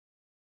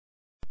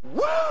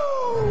Woo!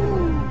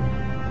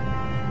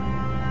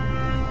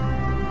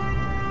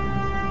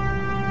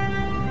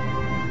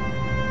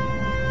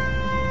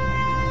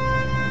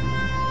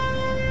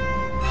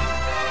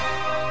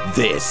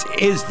 This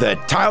is the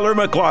Tyler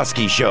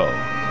McCloskey Show.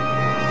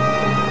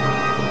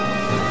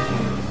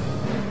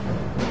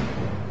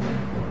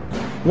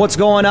 What's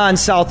going on,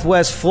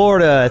 Southwest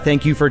Florida?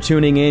 Thank you for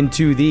tuning in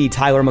to the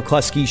Tyler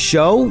McCloskey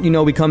Show. You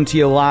know, we come to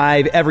you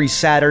live every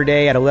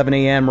Saturday at 11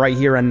 a.m. right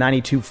here on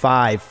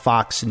 92.5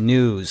 Fox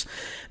News.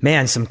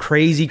 Man, some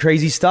crazy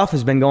stuff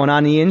has been going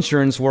on in the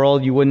insurance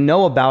world. You wouldn't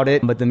know about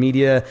it, but the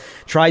media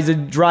tries to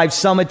drive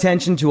some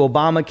attention to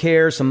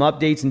Obamacare, some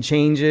updates and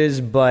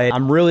changes. But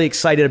I'm really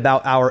excited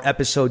about our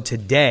episode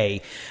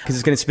today because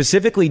it's going to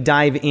specifically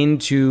dive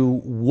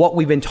into what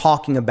we've been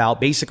talking about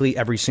basically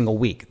every single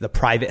week, the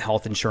private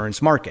health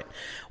insurance market.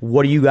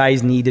 What do you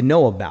guys need to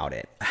know about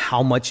it?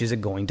 How much is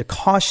it going to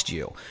cost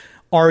you?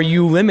 Are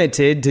you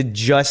limited to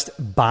just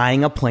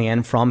buying a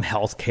plan from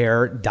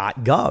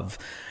healthcare.gov?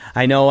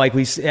 I know, like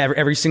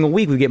every single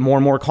week we get more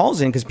and more calls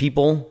in because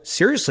people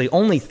seriously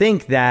only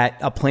think that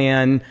a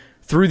plan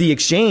through the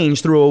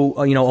exchange, through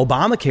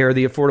Obamacare,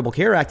 the Affordable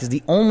Care Act, is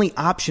the only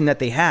option that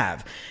they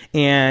have.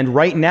 And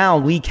right now,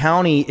 Lee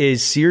County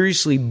is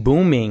seriously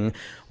booming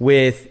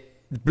with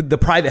the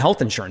private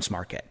health insurance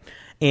market.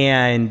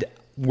 And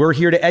we're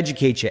here to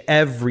educate you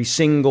every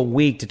single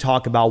week to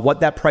talk about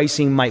what that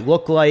pricing might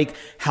look like,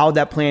 how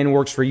that plan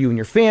works for you and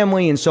your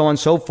family, and so on and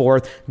so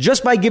forth,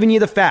 just by giving you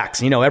the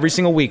facts. You know, every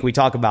single week we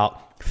talk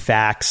about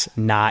facts,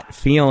 not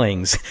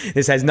feelings.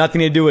 This has nothing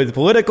to do with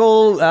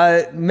political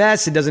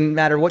mess. It doesn't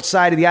matter which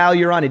side of the aisle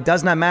you're on. It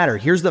does not matter.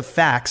 Here's the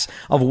facts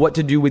of what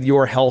to do with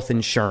your health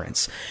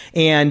insurance.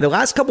 And the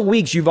last couple of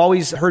weeks, you've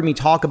always heard me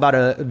talk about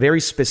a very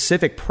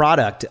specific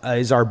product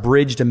is our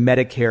Bridge to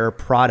Medicare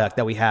product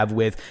that we have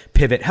with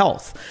Pivot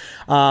Health.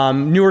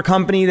 Newer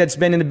company that's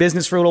been in the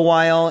business for a little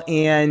while,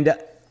 and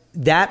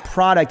that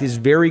product is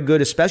very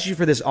good, especially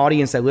for this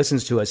audience that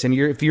listens to us. And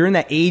if you're in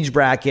that age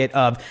bracket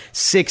of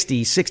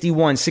 60,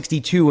 61,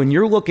 62, and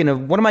you're looking at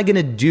what am I going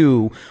to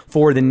do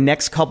for the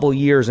next couple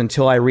years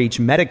until I reach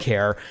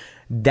Medicare,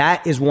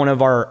 that is one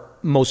of our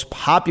most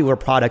popular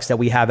products that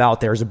we have out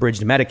there is a Bridge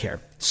to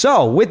Medicare.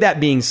 So with that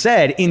being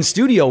said, in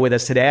studio with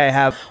us today, I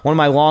have one of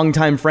my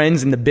longtime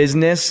friends in the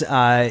business.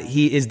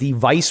 He is the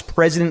Vice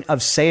President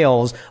of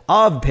Sales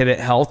of Pivot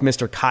Health.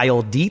 Mr.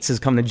 Kyle Dietz has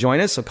come to join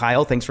us. So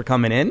Kyle, thanks for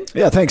coming in.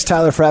 Yeah, thanks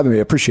Tyler for having me.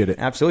 I appreciate it.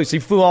 Absolutely. So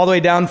you flew all the way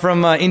down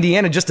from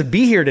Indiana just to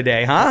be here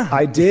today, huh?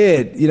 I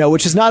did,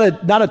 which is not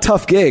a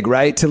tough gig,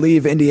 right? To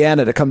leave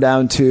Indiana to come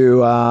down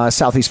to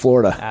Southeast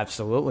Florida.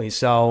 Absolutely.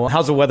 So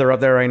how's the weather up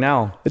there right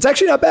now? It's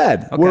actually not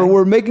bad. Okay.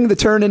 We're making the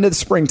turn into the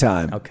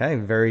springtime. Okay,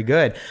 very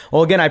good.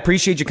 Well, again, I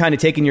appreciate you kind of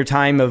taking your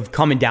time of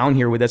coming down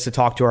here with us to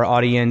talk to our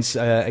audience.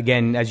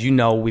 Again, as you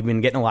know, we've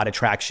been getting a lot of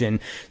traction,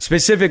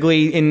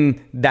 specifically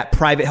in that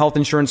private health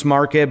insurance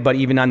market, but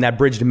even on that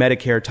Bridge to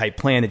Medicare type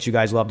plan that you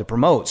guys love to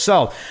promote.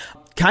 So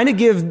kind of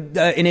give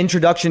an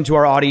introduction to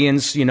our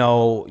audience, a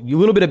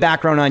little bit of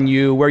background on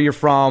you, where you're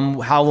from,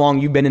 how long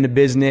you've been in the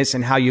business,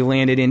 and how you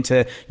landed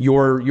into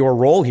your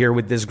role here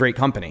with this great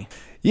company.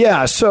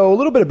 Yeah, so a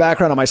little bit of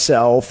background on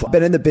myself. I've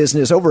been in the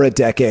business over a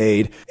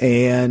decade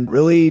and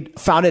really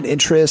found an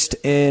interest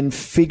in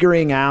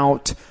figuring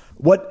out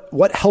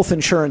what health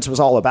insurance was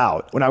all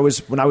about. When I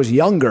was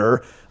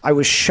younger, I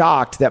was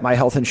shocked that my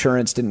health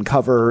insurance didn't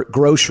cover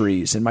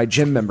groceries and my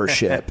gym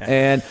membership.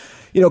 And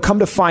come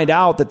to find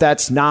out that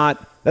that's not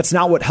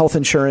what health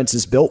insurance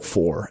is built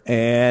for.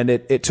 And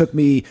it took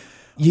me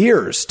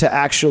years to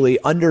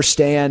actually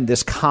understand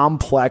this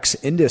complex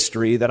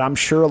industry that I'm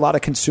sure a lot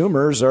of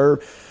consumers are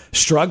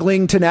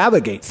struggling to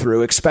navigate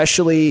through,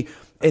 especially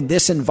in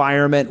this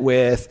environment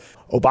with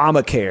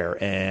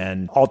Obamacare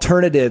and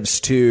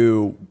alternatives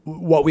to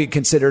what we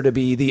consider to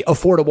be the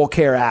Affordable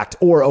Care Act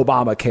or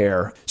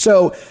Obamacare.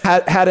 So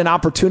had an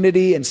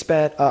opportunity and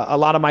spent a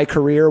lot of my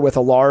career with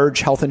a large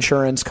health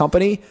insurance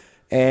company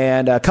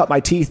and cut my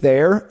teeth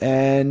there,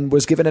 and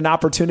was given an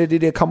opportunity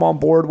to come on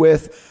board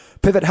with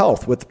Pivot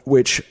Health,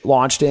 which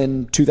launched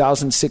in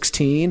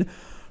 2016.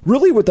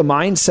 Really with the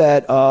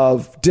mindset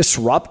of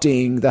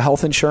disrupting the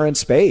health insurance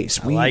space.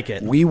 I like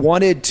it. We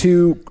wanted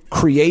to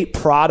create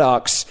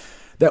products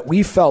that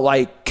we felt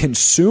like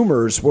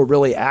consumers were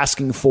really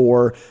asking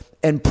for,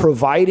 and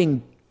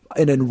providing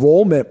an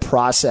enrollment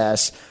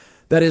process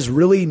that is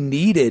really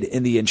needed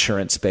in the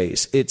insurance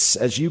space. It's,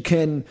 as you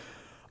can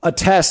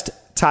attest,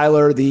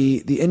 Tyler,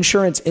 the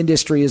insurance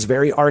industry is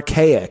very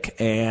archaic.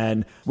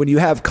 And when you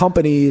have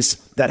companies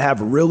that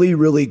have really,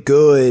 really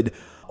good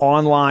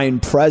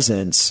online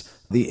presence,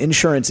 the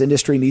insurance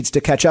industry needs to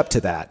catch up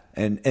to that.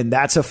 And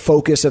that's a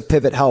focus of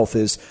Pivot Health,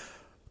 is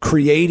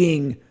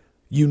creating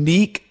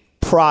unique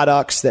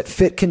products that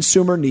fit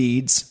consumer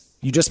needs.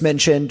 You just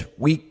mentioned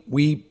we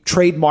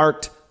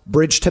trademarked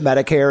Bridge to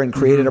Medicare and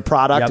created a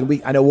product. Yep.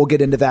 And I know we'll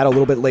get into that a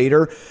little bit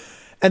later.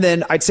 And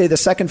then I'd say the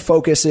second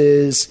focus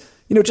is,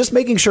 just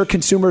making sure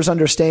consumers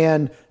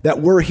understand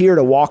that we're here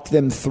to walk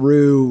them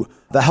through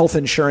the health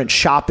insurance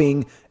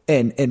shopping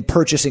and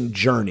purchasing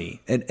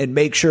journey, and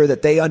make sure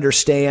that they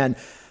understand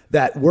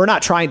that we're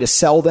not trying to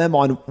sell them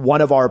on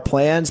one of our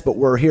plans, but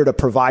we're here to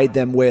provide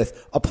them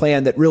with a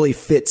plan that really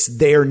fits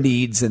their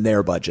needs and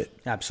their budget.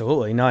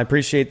 Absolutely. No, I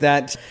appreciate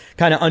that.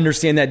 Kind of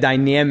understand that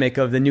dynamic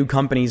of the new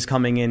companies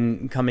coming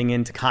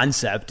into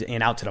concept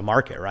and out to the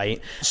market,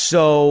 right?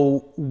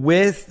 So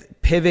with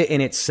Pivot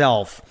in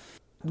itself,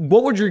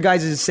 what would your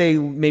guys say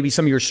maybe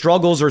some of your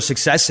struggles or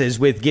successes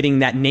with getting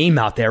that name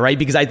out there, right?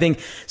 Because I think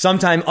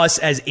sometimes us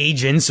as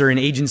agents or in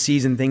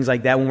agencies and things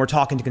like that, when we're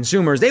talking to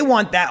consumers, they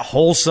want that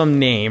wholesome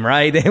name,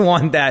 right? They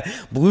want that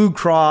Blue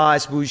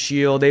Cross Blue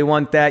Shield. They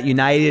want that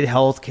United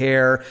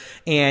Healthcare.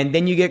 And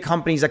then you get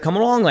companies that come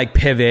along like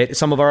Pivot,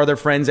 some of our other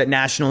friends at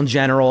National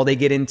General, they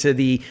get into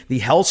the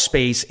health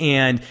space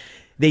and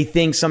they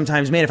think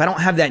sometimes, man, if I don't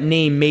have that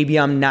name, maybe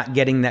I'm not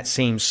getting that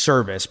same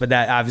service. But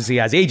that obviously,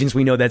 as agents,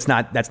 we know that's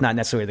not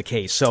necessarily the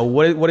case. So,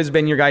 what has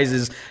been your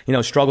guys'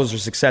 struggles or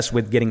success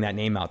with getting that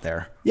name out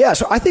there? Yeah,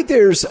 so I think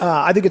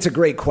I think it's a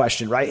great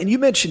question, right? And you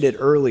mentioned it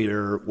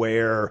earlier,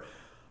 where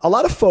a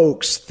lot of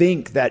folks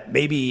think that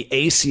maybe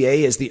ACA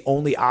is the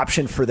only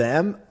option for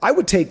them. I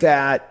would take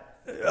that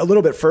a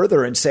little bit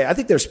further and say I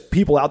think there's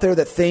people out there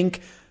that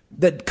think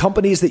that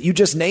companies that you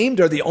just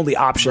named are the only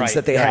options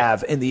that they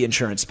have in the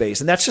insurance space.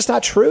 And that's just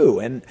not true.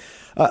 And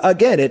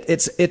again,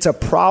 it's a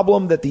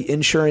problem that the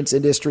insurance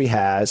industry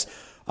has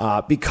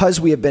because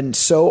we have been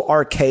so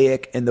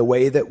archaic in the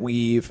way that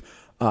we've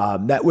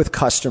met with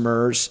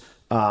customers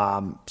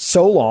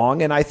so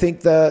long. And I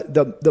think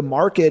the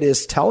market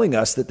is telling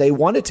us that they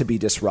want it to be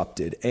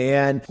disrupted.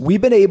 And we've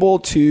been able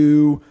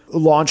to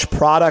launch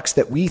products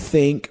that we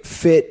think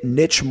fit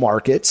niche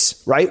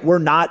markets, right? We're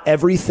not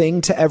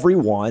everything to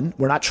everyone.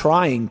 We're not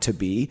trying to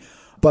be,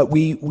 but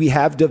we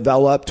have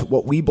developed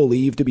what we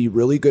believe to be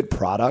really good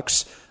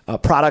products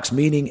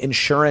meaning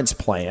insurance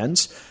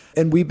plans.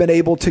 And we've been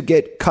able to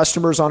get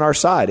customers on our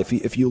side.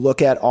 If you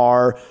look at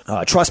our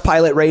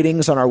Trustpilot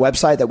ratings on our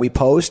website that we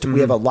post,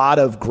 we have a lot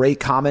of great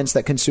comments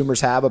that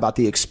consumers have about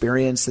the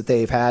experience that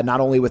they've had,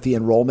 not only with the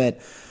enrollment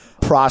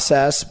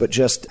process, but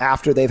just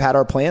after they've had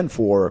our plan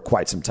for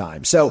quite some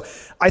time. So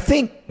I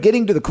think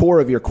getting to the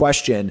core of your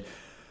question,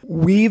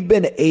 we've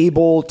been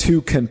able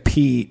to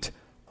compete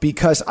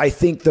because I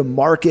think the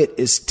market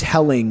is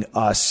telling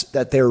us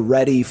that they're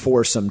ready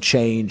for some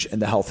change in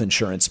the health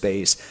insurance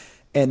space.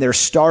 And they're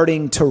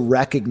starting to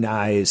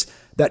recognize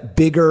that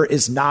bigger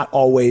is not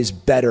always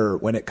better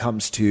when it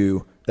comes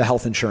to the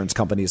health insurance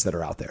companies that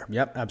are out there.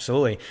 Yep,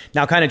 absolutely.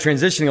 Now, kind of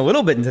transitioning a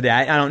little bit into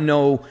that, I don't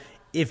know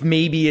if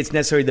maybe it's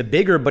necessarily the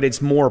bigger, but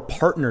it's more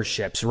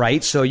partnerships,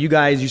 right? So you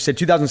said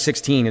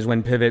 2016 is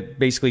when Pivot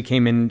basically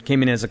came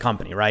in as a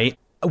company, right?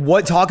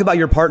 Talk about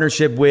your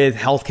partnership with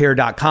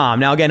healthcare.com.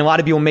 Now, again, a lot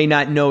of people may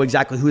not know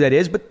exactly who that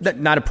is, but that's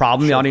not a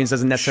problem. Sure. The audience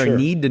doesn't necessarily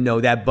need to know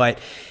that, but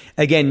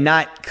again,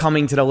 not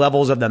coming to the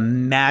levels of the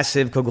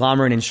massive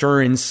conglomerate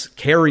insurance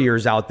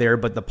carriers out there,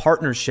 but the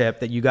partnership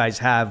that you guys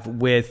have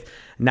with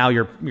now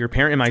your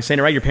parent, am I saying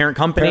it right? Your parent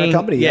company? Parent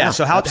company, yeah.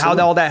 So how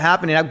all that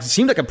happened? It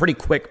seemed like a pretty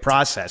quick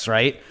process,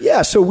 right?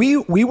 Yeah. So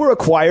we were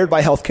acquired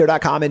by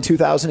healthcare.com in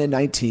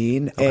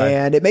 2019,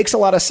 and it makes a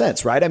lot of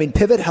sense, right? I mean,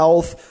 Pivot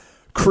Health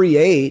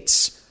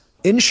creates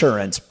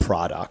insurance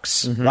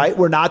products, right?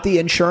 We're not the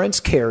insurance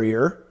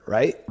carrier,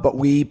 right? But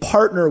we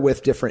partner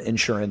with different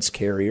insurance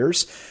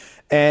carriers.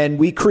 And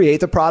we create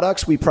the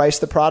products, we price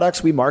the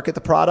products, we market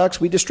the products,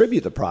 we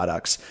distribute the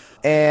products.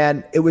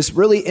 And it was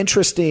really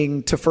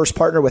interesting to first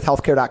partner with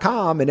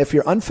healthcare.com. And if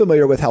you're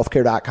unfamiliar with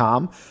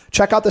healthcare.com,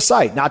 check out the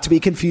site, not to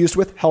be confused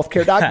with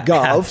healthcare.gov.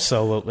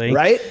 Absolutely.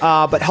 Right?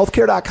 But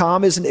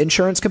healthcare.com is an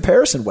insurance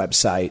comparison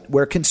website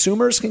where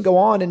consumers can go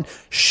on and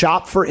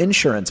shop for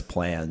insurance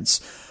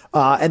plans.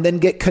 And then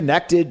get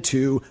connected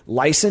to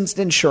licensed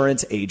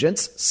insurance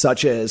agents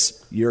such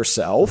as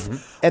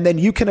yourself. And then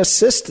you can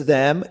assist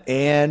them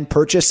in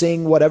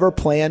purchasing whatever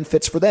plan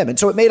fits for them. And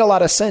so it made a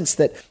lot of sense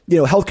that,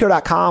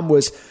 healthcare.com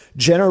was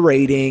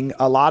generating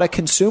a lot of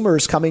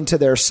consumers coming to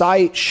their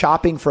site,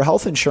 shopping for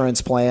health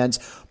insurance plans,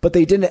 but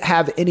they didn't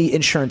have any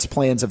insurance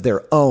plans of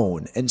their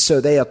own. And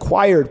so they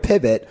acquired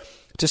Pivot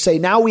to say,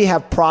 now we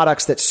have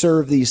products that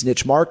serve these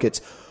niche markets.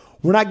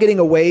 We're not getting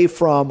away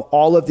from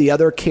all of the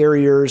other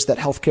carriers that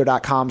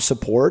healthcare.com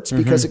supports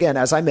because, again,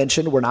 as I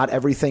mentioned, we're not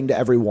everything to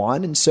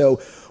everyone. And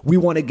so we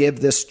want to give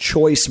this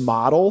choice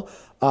model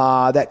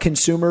that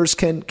consumers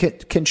can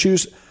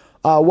choose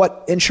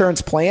what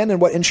insurance plan and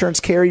what insurance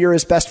carrier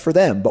is best for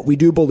them. But we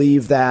do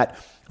believe that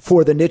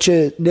for the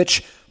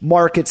niche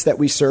markets that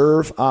we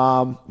serve,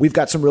 we've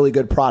got some really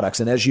good products.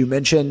 And as you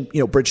mentioned,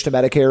 Bridge to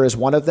Medicare is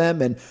one of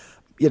them. And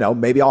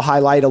maybe I'll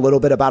highlight a little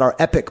bit about our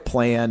Epic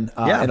plan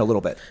in a little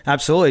bit.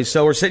 Absolutely.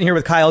 So we're sitting here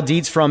with Kyle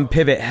Dietz from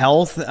Pivot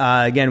Health.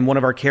 Again, one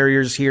of our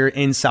carriers here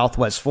in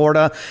Southwest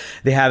Florida.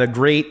 They have a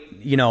great,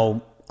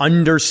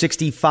 under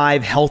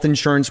 65 health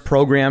insurance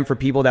program for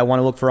people that want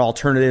to look for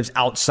alternatives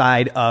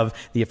outside of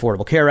the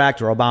Affordable Care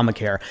Act or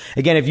Obamacare.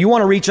 Again, if you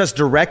want to reach us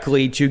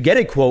directly to get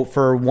a quote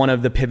for one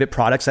of the Pivot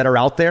products that are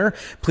out there,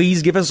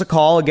 please give us a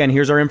call. Again,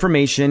 here's our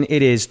information.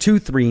 It is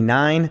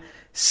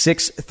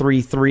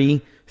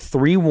 239-633-3633.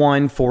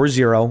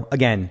 239-633-3140.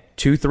 Again,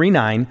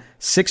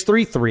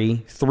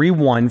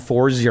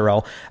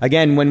 239-633-3140.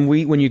 Again,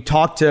 when you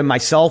talk to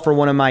myself or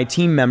one of my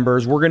team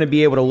members, we're going to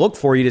be able to look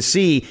for you to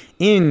see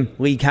in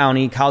Lee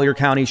County, Collier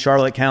County,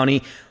 Charlotte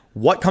County,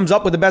 what comes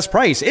up with the best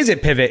price. Is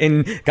it Pivot?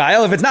 And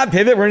Kyle, if it's not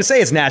Pivot, we're going to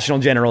say it's National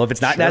General. If it's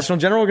not National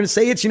General, we're going to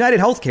say it's United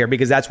Healthcare,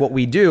 because that's what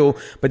we do,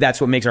 but that's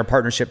what makes our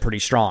partnership pretty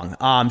strong.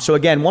 So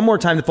again, one more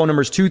time, the phone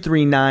number is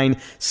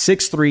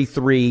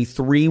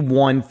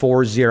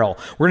 239-633-3140.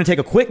 We're going to take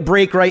a quick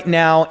break right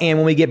now, and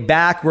when we get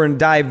back, we're going to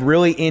dive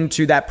really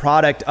into that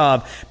product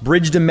of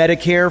Bridge to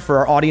Medicare for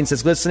our audience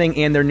that's listening,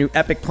 and their new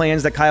Epic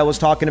plans that Kyle was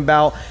talking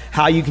about,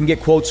 how you can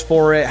get quotes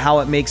for it, how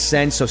it makes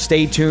sense. So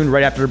stay tuned.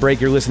 Right after the break,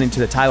 you're listening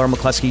to the Tyler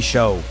McCluskey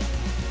Show.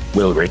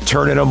 We'll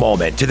return in a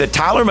moment to the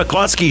Tyler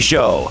McCluskey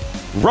Show,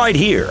 right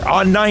here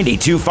on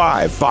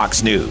 92.5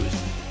 Fox News.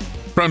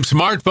 From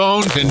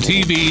smartphones and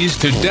TVs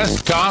to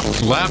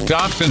desktops,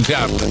 laptops, and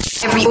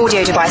tablets. Every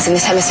audio device in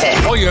this hemisphere.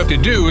 All you have to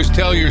do is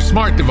tell your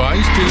smart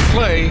device to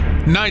play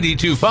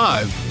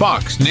 92.5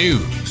 Fox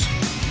News.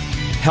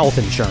 Health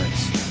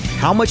insurance.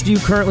 How much do you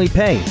currently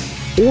pay?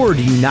 Or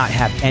do you not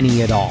have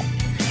any at all?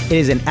 It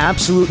is an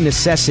absolute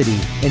necessity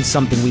and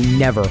something we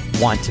never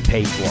want to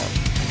pay for.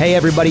 Hey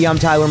everybody, I'm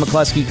Tyler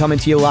McCluskey coming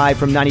to you live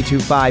from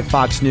 92.5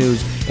 Fox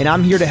News, and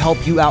I'm here to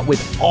help you out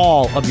with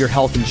all of your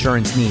health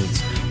insurance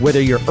needs. Whether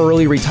you're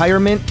early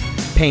retirement,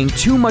 paying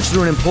too much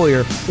through an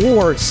employer,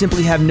 or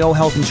simply have no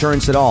health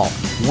insurance at all,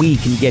 we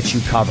can get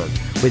you covered.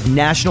 With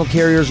national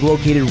carriers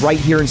located right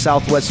here in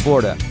Southwest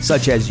Florida,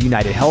 such as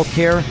United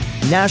Healthcare,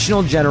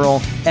 National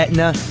General,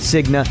 Aetna,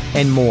 Cigna,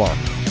 and more.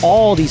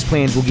 All these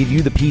plans will give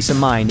you the peace of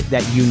mind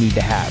that you need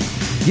to have.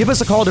 Give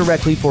us a call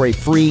directly for a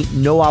free,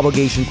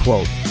 no-obligation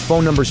quote.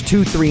 Phone number is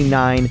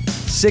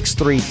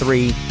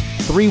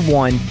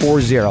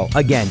 239-633-3140.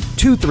 Again,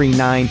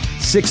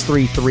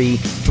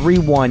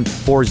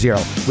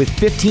 239-633-3140. With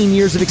 15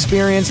 years of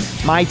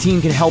experience, my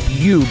team can help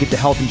you get the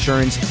health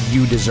insurance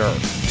you deserve.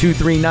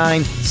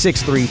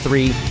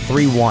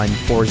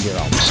 239-633-3140.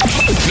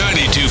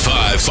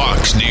 92.5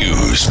 Fox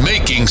News,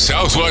 making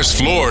Southwest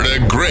Florida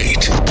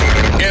great.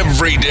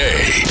 Every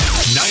day.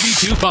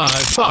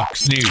 92.5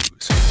 Fox News.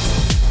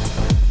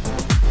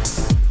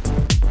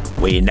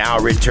 We now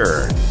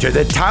return to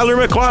the Tyler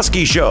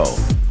McCluskey Show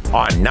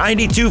on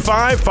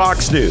 92.5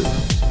 Fox News.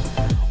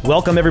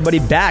 Welcome everybody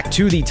back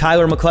to the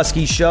Tyler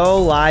McCluskey Show,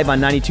 live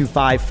on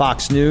 92.5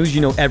 Fox News.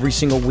 You know, every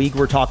single week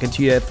we're talking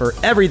to you for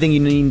everything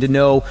you need to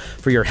know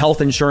for your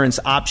health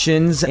insurance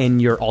options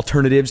and your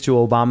alternatives to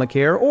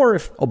Obamacare, or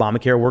if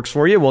Obamacare works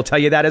for you, we'll tell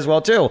you that as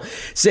well too.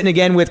 Sitting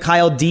again with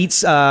Kyle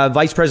Dietz,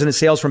 Vice President of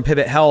Sales from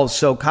Pivot Health.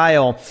 So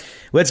Kyle,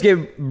 let's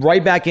get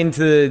right back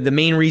into the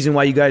main reason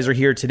why you guys are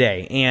here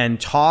today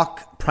and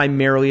talk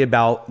primarily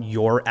about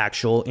your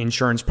actual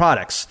insurance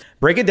products.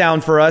 Break it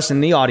down for us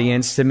and the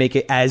audience to make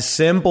it as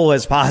simple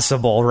as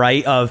possible,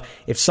 right? Of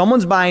if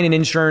someone's buying an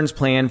insurance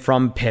plan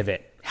from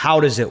Pivot, how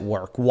does it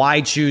work?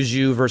 Why choose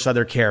you versus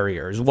other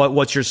carriers?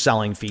 What's your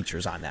selling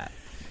features on that?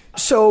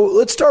 So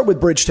let's start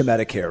with Bridge to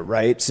Medicare,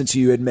 right? Since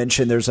you had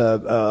mentioned there's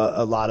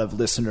a lot of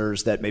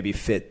listeners that maybe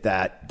fit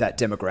that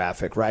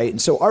demographic, right?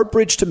 And so our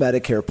Bridge to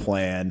Medicare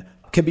plan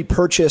can be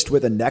purchased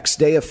with a next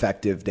day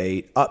effective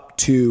date, up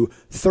to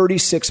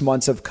 36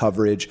 months of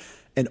coverage,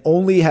 and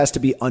only has to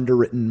be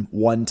underwritten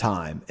one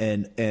time.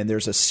 And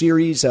there's a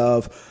series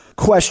of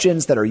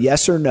questions that are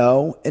yes or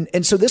no.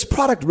 And so this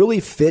product really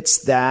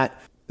fits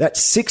that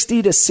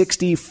 60 to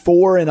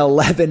 64 and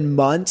 11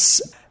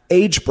 months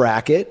age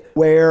bracket,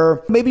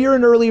 where maybe you're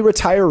an early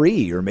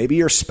retiree, or maybe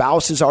your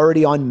spouse is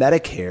already on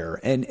Medicare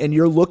and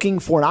you're looking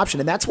for an option.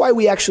 And that's why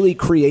we actually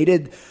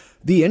created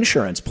the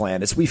insurance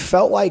plan, is we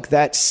felt like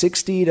that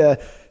 60 to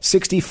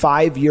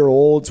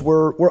 65-year-olds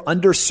were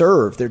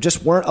underserved. There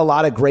just weren't a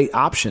lot of great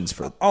options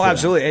for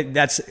absolutely.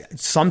 That's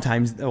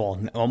sometimes, well,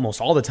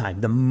 almost all the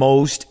time, the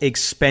most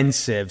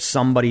expensive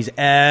somebody's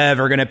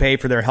ever going to pay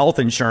for their health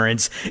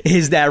insurance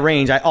is that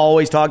range. I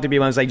always talk to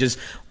people, I was like, just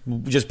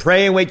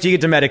pray and wait till you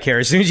get to Medicare.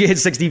 As soon as you hit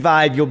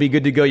 65, you'll be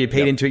good to go. You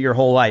paid into it your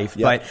whole life.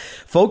 But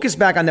focus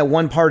back on that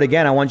one part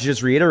again. I want you to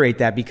just reiterate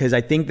that, because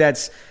I think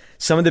that's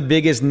some of the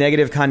biggest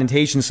negative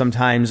connotations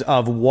sometimes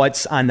of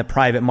what's on the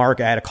private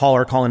market. I had a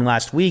caller call in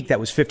last week that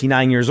was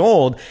 59 years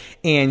old,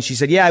 and she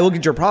said, yeah, I looked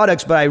at your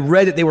products, but I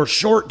read that they were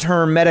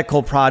short-term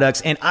medical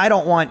products, and I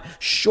don't want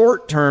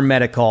short-term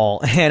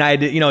medical. And I had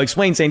to,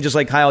 explain, saying, just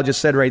like Kyle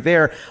just said right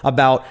there,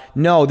 about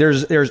no,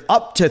 there's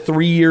up to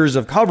 3 years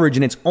of coverage,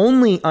 and it's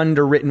only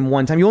underwritten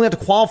one time. You only have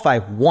to qualify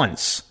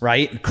once,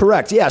 right?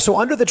 Correct. Yeah. So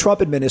under the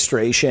Trump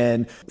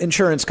administration,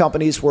 insurance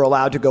companies were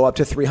allowed to go up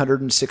to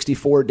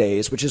 364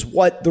 days, which is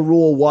what the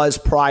rule was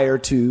prior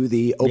to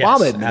the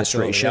Obama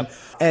administration. Yep.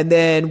 And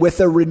then with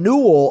a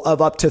renewal of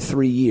up to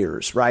 3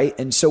 years, right?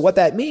 And so what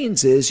that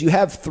means is you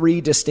have 3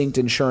 distinct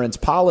insurance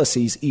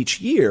policies each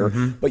year,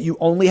 but you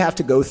only have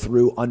to go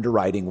through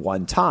underwriting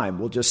one time.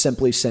 We'll just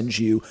simply send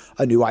you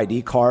a new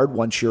ID card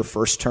once your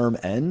first term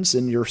ends,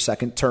 and your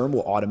second term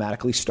will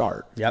automatically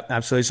start. Yep,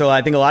 absolutely. So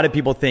I think a lot of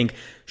people think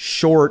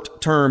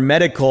short-term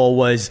medical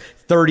was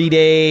 30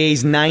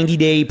 days,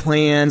 90-day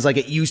plans like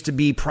it used to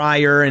be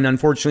prior. And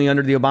unfortunately,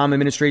 under the Obama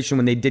administration,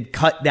 when they did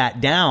cut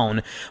that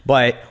down.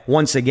 But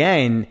once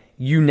again,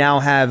 you now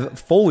have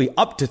fully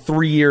up to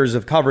 3 years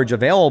of coverage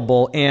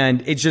available,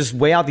 and it's just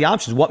weigh out the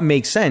options. What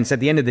makes sense? At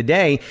the end of the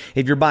day,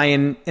 if you're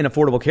buying an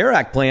Affordable Care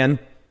Act plan,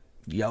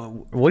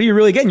 what are you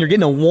really getting? You're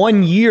getting a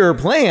 1-year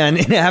plan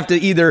and have to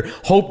either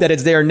hope that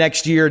it's there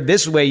next year.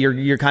 This way,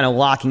 you're kind of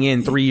locking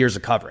in 3 years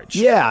of coverage.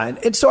 Yeah.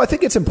 And so I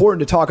think it's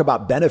important to talk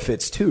about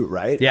benefits too,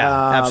 right? Yeah,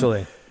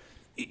 absolutely.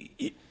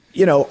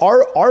 You know,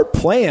 our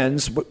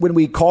plans, when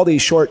we call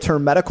these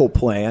short-term medical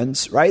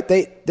plans, right?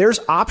 There's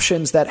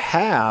options that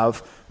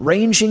have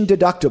ranging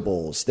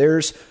deductibles.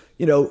 There's,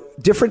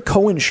 different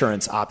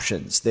co-insurance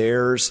options.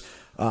 There's,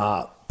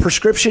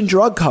 prescription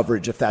drug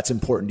coverage, if that's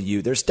important to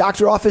you. There's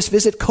doctor office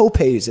visit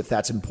copays, if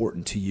that's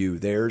important to you.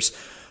 There's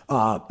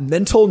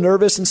mental,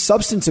 nervous, and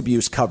substance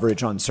abuse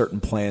coverage on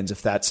certain plans,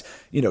 if that's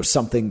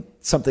something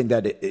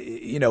that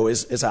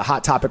is a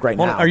hot topic right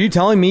now. Are you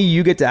telling me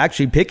you get to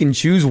actually pick and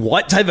choose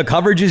what type of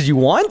coverages you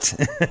want?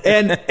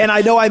 and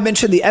I know I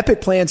mentioned the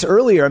Epic plans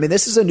earlier. I mean,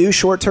 this is a new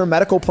short-term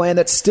medical plan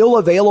that's still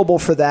available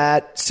for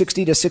that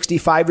 60 to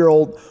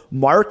 65-year-old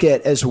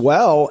market as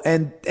well.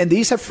 And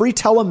these have free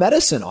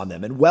telemedicine on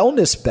them and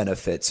wellness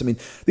benefits. I mean,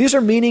 these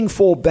are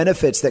meaningful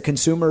benefits that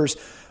consumers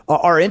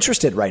are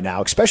interested right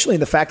now, especially in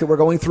the fact that we're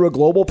going through a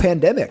global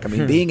pandemic. I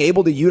mean, being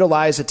able to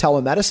utilize a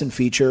telemedicine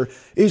feature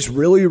is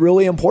really,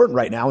 really important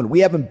right now, and we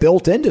haven't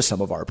built into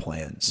some of our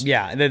plans.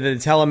 Yeah, the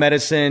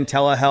telemedicine,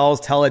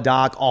 telehealth,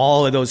 teledoc,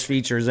 all of those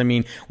features. I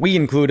mean, we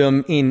include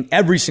them in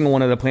every single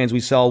one of the plans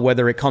we sell,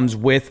 whether it comes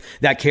with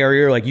that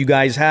carrier like you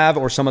guys have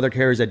or some other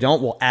carriers that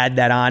don't. We'll add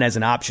that on as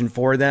an option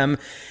for them.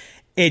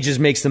 It just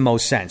makes the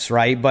most sense,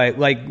 right? But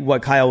like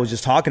what Kyle was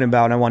just talking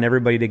about, and I want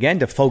everybody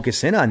to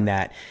focus in on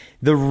that.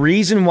 The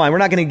reason why we're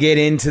not going to get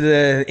into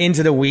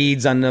the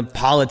weeds on the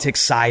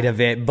politics side of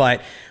it,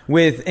 but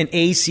with an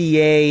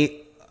ACA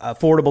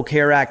Affordable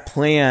Care Act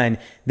plan,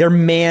 they're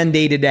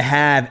mandated to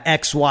have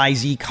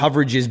XYZ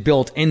coverages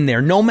built in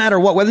there, no matter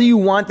what, whether you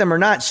want them or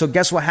not. So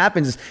guess what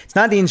happens? It's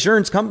not the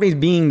insurance companies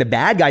being the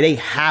bad guy. They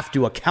have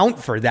to account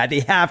for that.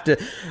 They have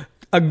to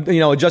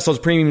adjust those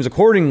premiums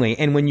accordingly.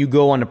 And when you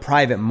go on the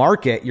private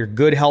market, your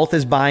Good Health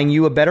is buying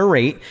you a better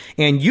rate,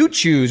 and you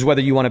choose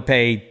whether you want to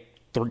pay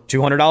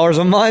 $200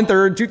 a month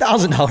or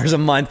 $2,000 a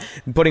month,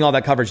 putting all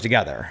that coverage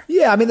together.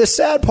 Yeah, I mean, the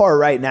sad part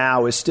right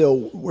now is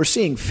still we're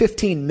seeing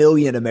 15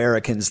 million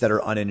Americans that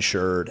are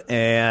uninsured,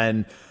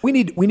 and we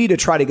need to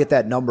try to get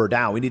that number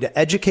down. We need to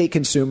educate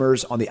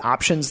consumers on the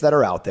options that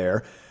are out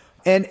there.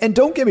 And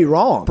don't get me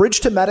wrong,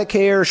 bridge to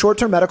Medicare,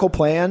 short-term medical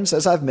plans,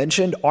 as I've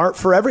mentioned, aren't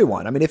for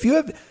everyone. I mean, if you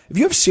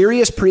have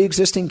serious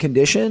pre-existing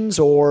conditions,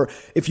 or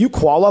if you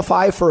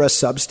qualify for a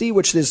subsidy,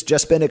 which has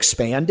just been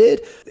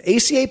expanded,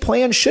 ACA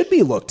plan should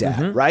be looked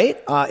at,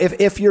 right?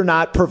 If you're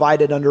not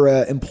provided under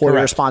an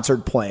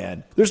employer-sponsored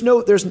plan, there's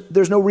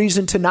no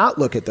reason to not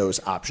look at those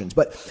options.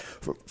 But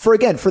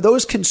for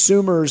those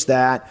consumers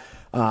that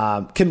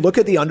can look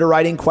at the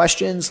underwriting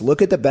questions,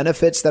 look at the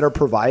benefits that are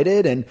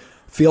provided, and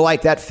feel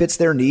like that fits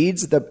their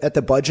needs at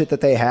the budget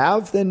that they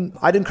have, then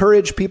I'd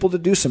encourage people to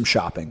do some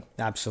shopping.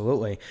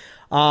 Absolutely.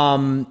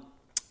 Now,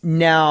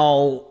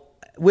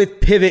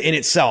 with Pivot in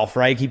itself,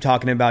 right? Keep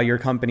talking about your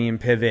company and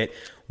Pivot.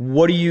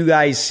 What do you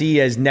guys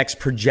see as next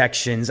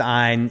projections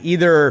on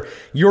either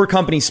your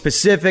company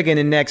specific in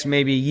the next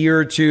maybe year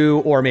or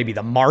two, or maybe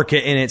the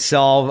market in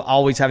itself,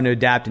 always having to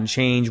adapt and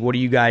change? What are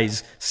you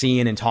guys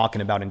seeing and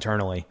talking about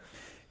internally?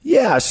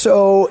 Yeah,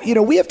 so,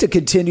 we have to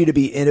continue to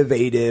be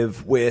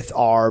innovative with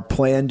our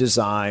plan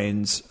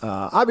designs,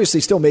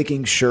 obviously still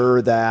making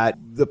sure that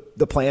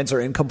the plans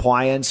are in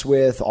compliance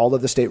with all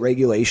of the state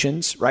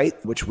regulations, right,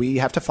 which we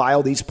have to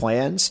file these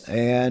plans,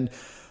 and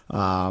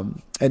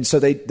so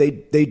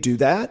they do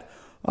that.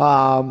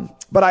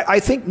 But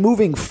I think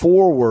moving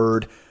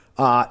forward,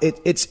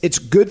 it's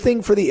a good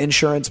thing for the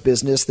insurance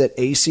business that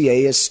ACA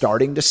is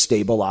starting to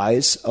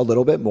stabilize a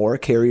little bit more.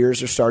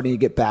 Carriers are starting to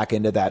get back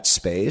into that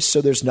space.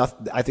 So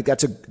I think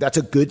that's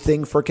a good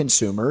thing for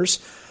consumers.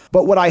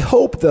 But what I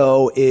hope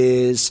though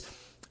is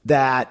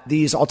that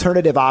these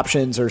alternative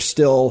options are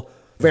still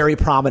very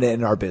prominent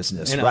in our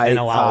business, right? And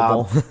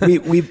allowable.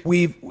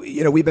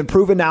 We've been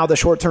proven now the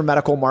short-term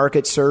medical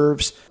market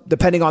serves,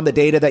 depending on the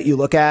data that you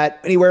look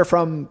at, anywhere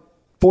from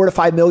 4 to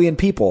 5 million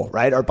people,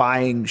 right, are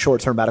buying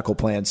short-term medical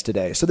plans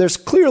today. So there's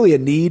clearly a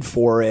need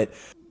for it.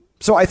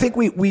 So I think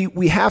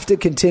we have to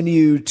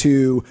continue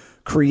to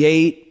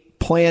create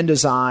plan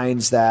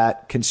designs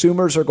that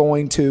consumers are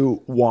going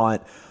to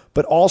want,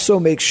 but also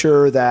make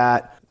sure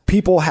that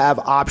people have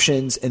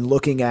options in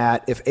looking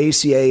at if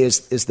ACA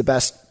is the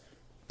best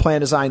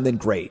plan design, then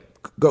great.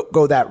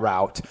 go that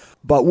route.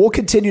 But we'll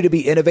continue to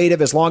be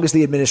innovative as long as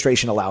the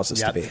administration allows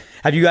us to be.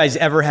 Have you guys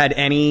ever had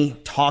any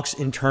talks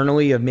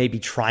internally of maybe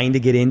trying to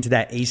get into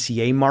that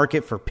ACA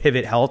market for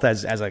Pivot Health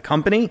as a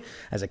company,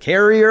 as a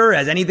carrier,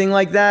 as anything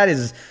like that? I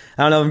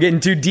don't know, I'm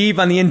getting too deep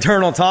on the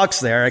internal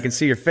talks there. I can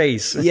see your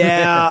face.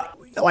 Yeah.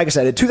 Like I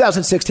said, in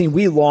 2016,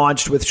 we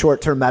launched with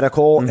short-term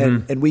medical,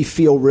 and we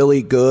feel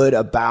really good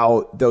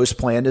about those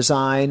plan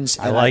designs.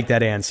 I like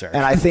that answer.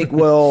 And I think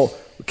we'll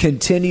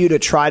continue to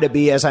try to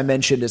be, as I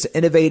mentioned, as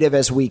innovative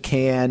as we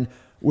can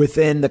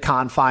within the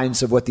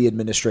confines of what the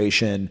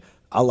administration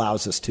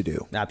allows us to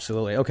do.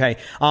 Absolutely. Okay.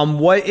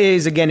 What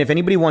is, again, if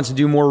anybody wants to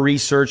do more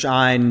research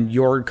on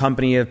your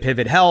company of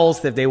Pivot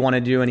Health, if they want to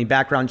do any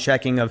background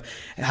checking of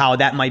how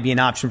that might be an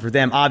option for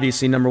them,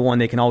 obviously, number one,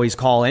 they can always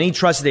call any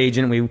trusted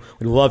agent. We would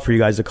love for you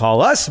guys to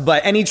call us,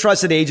 but any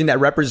trusted agent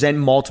that represent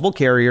multiple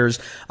carriers.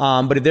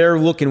 But if they're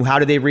looking, how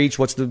do they reach?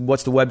 What's the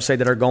website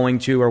that are going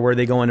to, or where are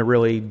they going to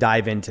really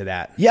dive into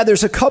that? Yeah,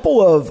 there's a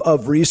couple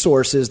of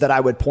resources that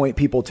I would point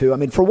people to. I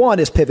mean, for one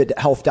is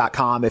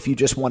pivothealth.com. If you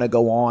just want to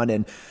go on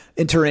and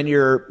enter in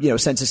your,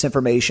 census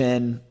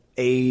information,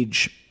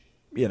 age,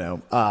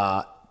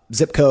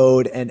 zip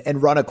code,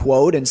 and run a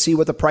quote and see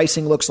what the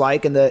pricing looks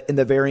like in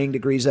the varying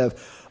degrees of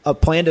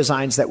plan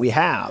designs that we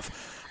have.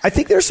 I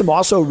think there's some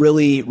also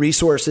really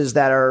resources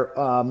that are,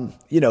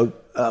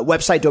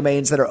 website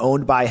domains that are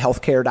owned by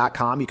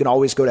healthcare.com. You can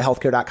always go to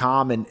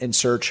healthcare.com and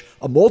search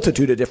a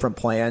multitude of different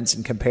plans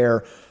and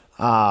compare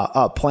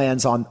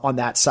plans on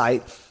that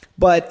site.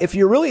 But if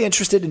you're really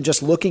interested in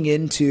just looking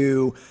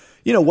into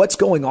what's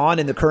going on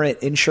in the current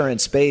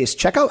insurance space,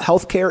 check out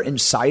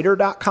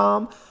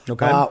healthcareinsider.com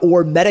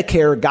or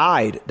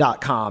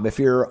medicareguide.com if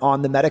you're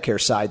on the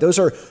Medicare side. Those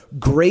are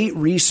great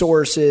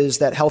resources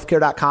that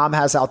healthcare.com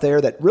has out there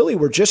that really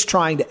we're just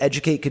trying to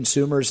educate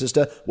consumers as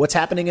to what's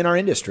happening in our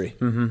industry.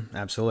 Mm-hmm,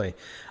 absolutely.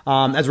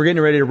 As we're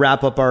getting ready to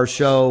wrap up our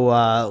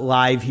show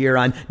live here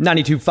on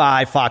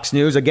 92.5 Fox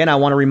News, again, I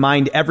want to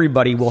remind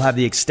everybody we'll have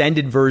the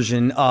extended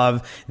version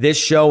of this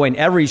show and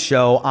every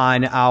show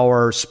on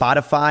our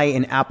Spotify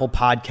and Apple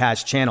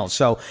Podcast channels.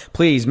 So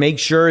please make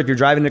sure if you're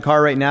driving the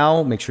car right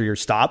now, make sure you're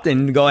stopped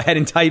and go ahead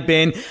and type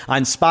in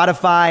on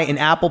Spotify and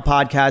Apple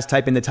Podcast,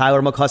 type in the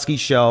Tyler McCluskey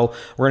Show.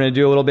 We're going to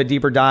do a little bit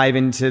deeper dive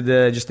into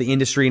the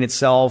industry in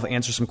itself,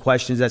 answer some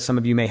questions that some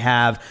of you may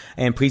have,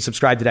 and please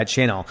subscribe to that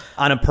channel.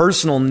 On a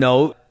personal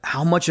note,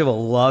 how much of a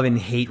love and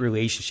hate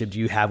relationship do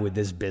you have with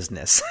this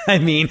business? I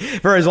mean,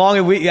 for as long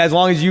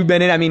as you've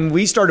been in, I mean,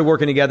 we started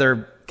working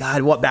together,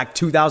 back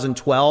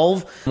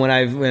 2012 when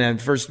I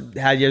first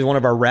had you as one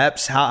of our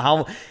reps.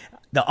 How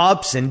the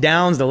ups and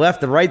downs, the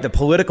left, the right, the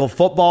political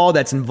football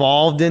that's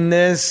involved in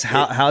this.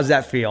 How's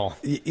that feel?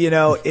 It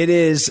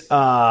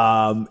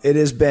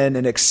has been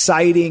an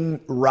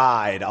exciting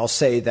ride. I'll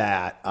say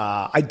that.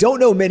 I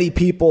don't know many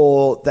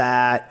people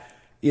that,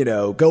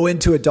 go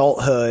into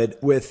adulthood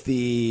with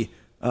the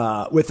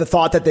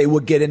thought that they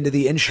would get into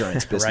the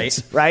insurance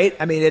business, right?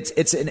 I mean,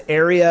 it's an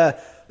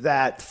area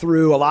that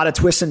through a lot of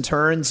twists and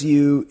turns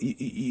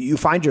you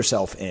find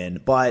yourself in.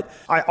 But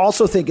I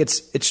also think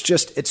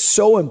it's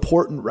so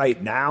important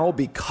right now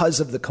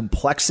because of the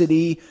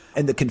complexity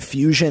and the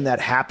confusion that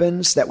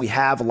happens that we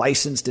have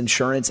licensed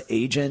insurance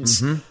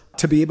agents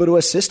to be able to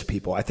assist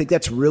people. I think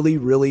that's really,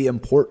 really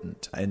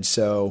important. And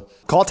so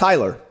call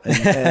Tyler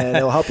and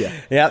it'll help you.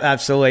 Yeah,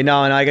 absolutely.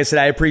 No, and like I said,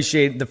 I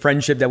appreciate the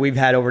friendship that we've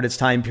had over this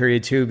time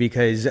period too,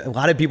 because a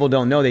lot of people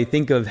don't know. They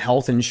think of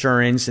health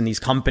insurance and these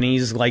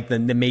companies like the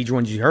major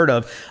ones you heard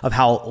of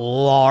how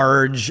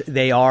large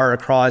they are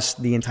across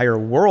the entire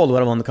world,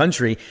 let alone the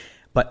country.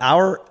 But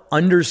our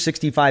under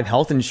 65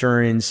 health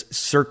insurance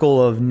circle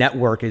of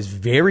network is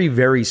very,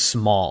 very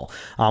small.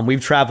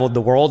 We've traveled the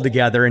world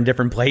together in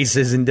different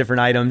places and different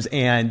items.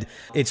 And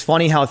it's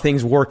funny how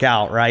things work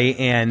out, right?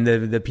 And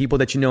the people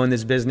that you know in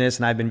this business,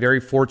 and I've been very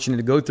fortunate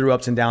to go through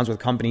ups and downs with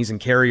companies and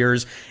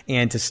carriers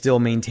and to still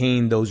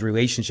maintain those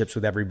relationships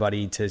with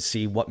everybody to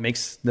see what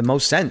makes the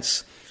most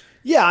sense.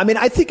 Yeah, I mean,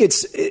 I think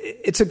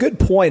it's a good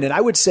point. And I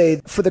would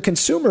say for the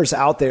consumers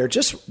out there,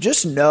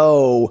 just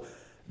know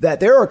that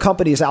there are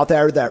companies out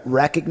there that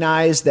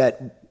recognize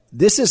that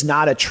this is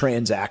not a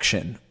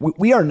transaction.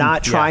 We are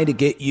not trying to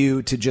get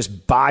you to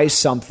just buy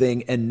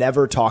something and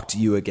never talk to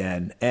you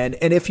again. And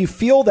if you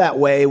feel that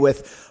way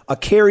with a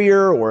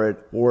carrier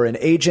or an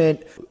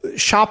agent,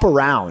 shop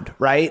around,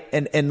 right?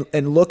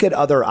 And look at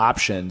other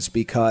options,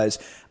 because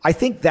I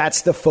think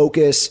that's the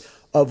focus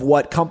of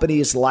what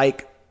companies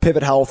like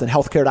Pivot Health and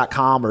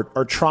healthcare.com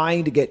are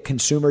trying to get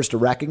consumers to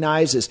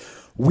recognize is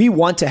we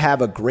want to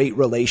have a great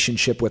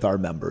relationship with our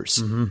members.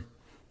 Mm-hmm.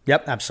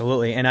 Yep,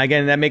 absolutely. And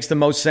again, that makes the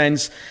most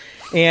sense.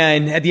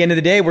 And at the end of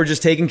the day, we're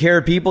just taking care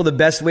of people the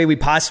best way we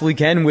possibly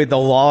can with the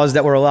laws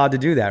that we're allowed to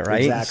do that,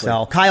 right? Exactly.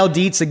 So Kyle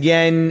Dietz,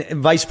 again,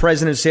 Vice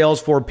President of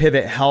Sales for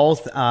Pivot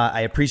Health.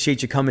 I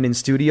appreciate you coming in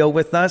studio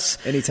with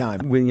us.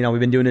 Anytime. We've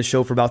been doing this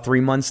show for about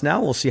 3 months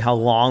now. We'll see how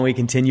long we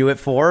continue it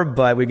for,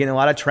 but we're getting a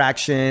lot of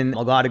traction,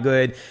 a lot of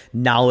good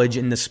knowledge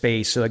in the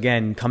space. So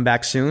again, come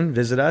back soon,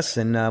 visit us,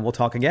 and we'll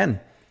talk again.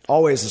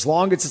 Always, as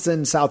long as it's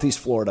in Southeast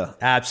Florida.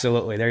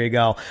 Absolutely. There you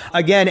go.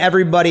 Again,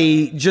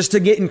 everybody, just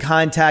to get in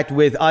contact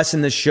with us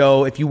in the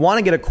show, if you want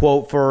to get a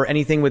quote for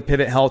anything with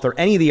Pivot Health or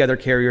any of the other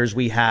carriers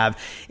we have,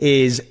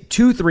 is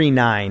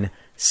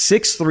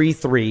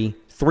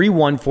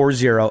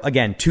 239-633-3140.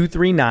 Again,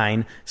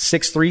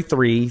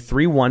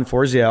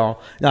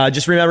 239-633-3140.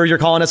 Just remember, you're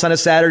calling us on a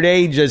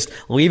Saturday. Just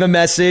leave a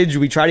message.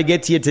 We try to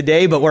get to you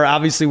today, but we're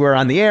on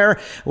the air.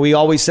 We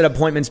always set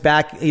appointments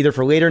back either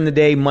for later in the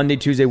day, Monday,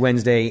 Tuesday,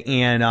 Wednesday.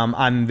 And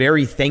I'm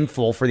very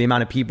thankful for the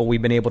amount of people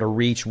we've been able to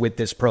reach with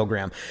this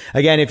program.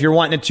 Again, if you're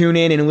wanting to tune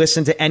in and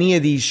listen to any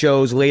of these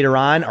shows later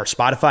on, our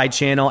Spotify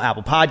channel,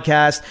 Apple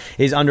Podcast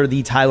is under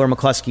the Tyler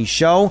McCluskey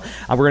Show.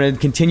 We're going to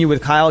continue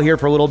with Kyle here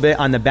for a little bit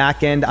on the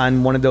back end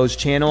on one of those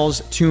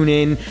channels. Tune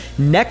in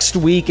next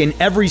week and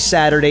every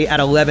Saturday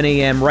at 11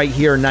 a.m. right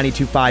here on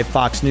 92.5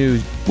 Fox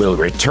News. We'll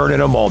return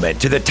in a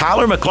moment to the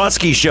Tyler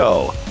McCluskey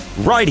Show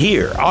right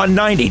here on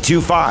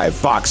 92.5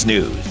 Fox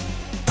News.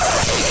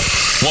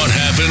 What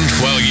happened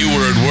while you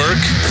were at work?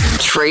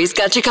 Trey's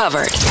got you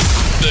covered.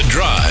 The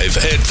Drive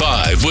at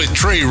 5 with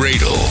Trey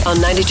Radel On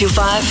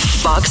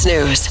 92.5 Fox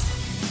News.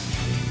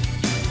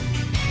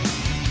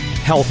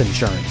 Health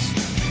insurance.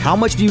 How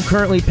much do you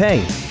currently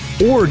pay?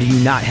 Or do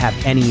you not have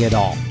any at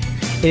all?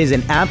 It is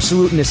an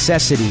absolute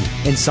necessity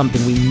and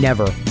something we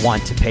never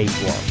want to pay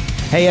for.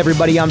 Hey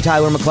everybody, I'm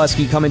Tyler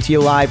McCluskey coming to you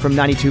live from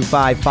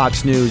 92.5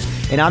 Fox News,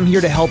 and I'm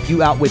here to help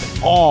you out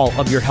with all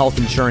of your health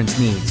insurance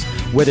needs.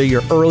 Whether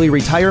you're early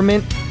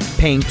retirement,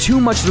 paying too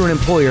much through an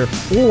employer,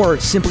 or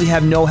simply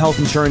have no health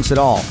insurance at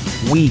all,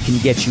 we can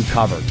get you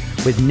covered.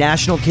 With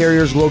national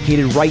carriers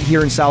located right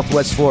here in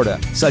Southwest Florida,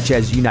 such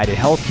as United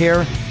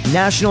Healthcare,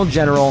 National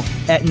General,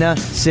 Aetna,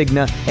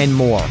 Cigna, and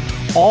more.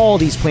 All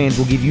these plans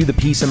will give you the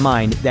peace of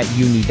mind that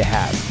you need to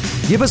have.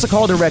 Give us a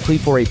call directly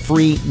for a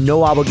free,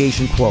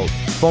 no-obligation quote.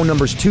 Phone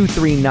number's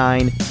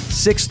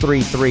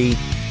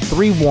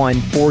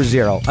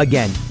 239-633-3140.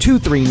 Again,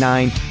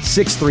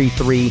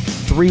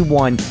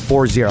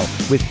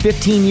 239-633-3140. With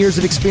 15 years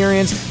of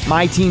experience,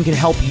 my team can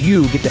help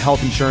you get the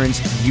health insurance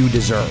you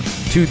deserve.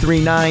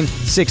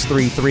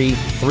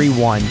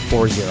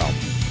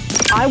 239-633-3140.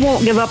 I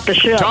won't give up the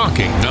ship.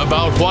 Talking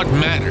about what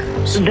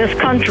matters. This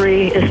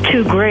country is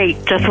too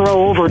great to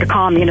throw over to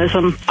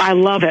communism. I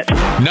love it.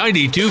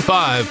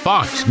 92.5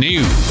 Fox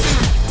News.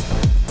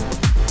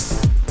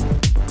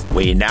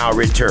 We now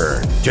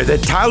return to the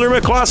Tyler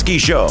McCluskey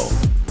Show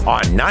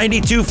on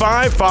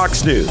 92.5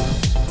 Fox News.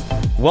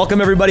 Welcome,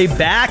 everybody,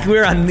 back.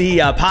 We're on the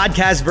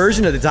podcast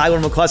version of the Tyler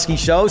McCluskey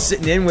Show,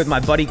 sitting in with my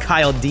buddy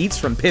Kyle Dietz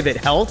from Pivot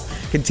Health.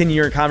 Continue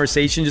your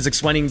conversation, just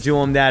explaining to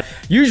him that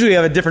usually we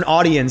have a different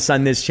audience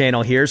on this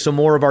channel here. So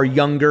more of our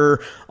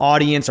younger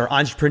audience, our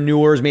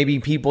entrepreneurs, maybe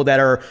people that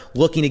are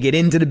looking to get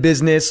into the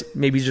business,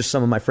 maybe just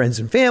some of my friends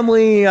and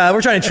family.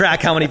 We're trying to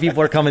track how many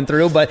people are coming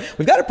through, but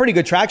we've got a pretty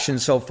good traction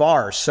so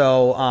far.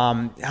 So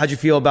how'd you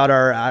feel about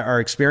our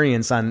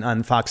experience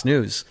on Fox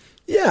News?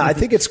 Yeah, I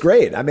think it's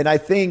great. I mean, I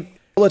think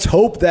let's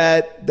hope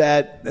that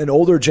an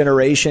older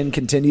generation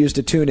continues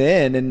to tune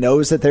in and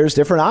knows that there's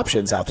different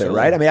options out there,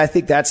 right? I mean, I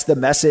think that's the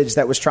message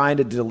that was trying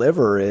to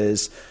deliver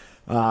is,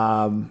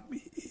 not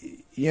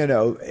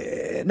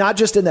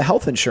just in the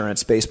health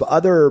insurance space, but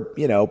other,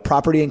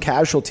 property and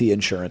casualty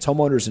insurance,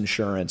 homeowners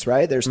insurance,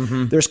 right?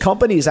 There's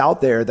companies out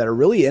there that are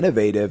really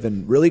innovative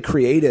and really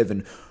creative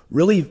and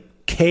really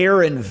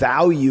care and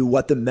value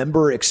what the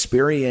member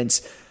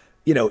experience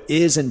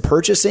is in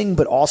purchasing,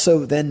 but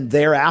also then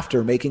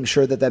thereafter making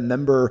sure that that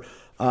member,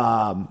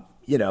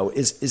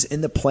 is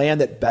in the plan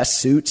that best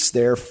suits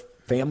their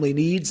family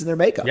needs and their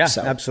makeup. Yeah,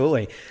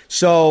 absolutely.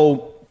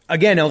 So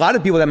again, a lot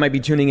of people that might be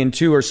tuning in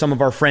too are some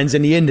of our friends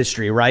in the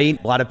industry,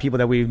 right? A lot of people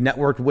that we've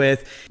networked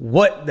with.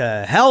 What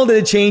the hell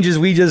did the changes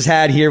we just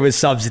had here with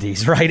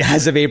subsidies, right?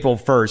 As of April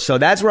 1st. So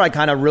that's where I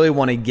kind of really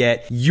want to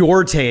get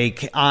your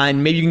take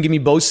on, maybe you can give me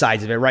both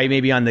sides of it, right?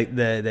 Maybe on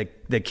the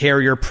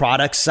carrier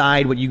product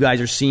side, what you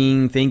guys are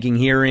seeing, thinking,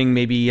 hearing,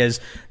 maybe as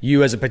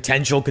you as a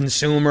potential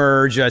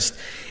consumer,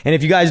 and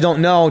if you guys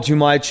don't know too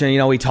much,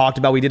 and we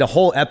did a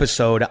whole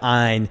episode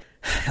on,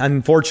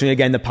 unfortunately,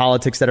 again, the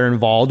politics that are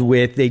involved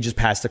with, they just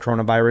passed the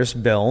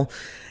coronavirus bill.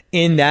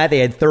 In that, they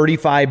had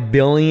 $35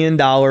 billion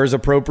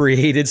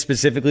appropriated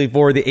specifically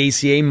for the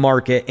ACA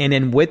market. And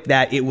then with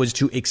that, it was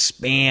to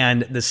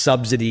expand the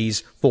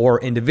subsidies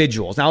for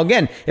individuals. Now,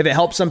 again, if it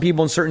helps some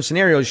people in certain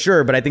scenarios,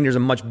 sure, but I think there's a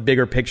much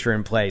bigger picture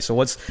in play. So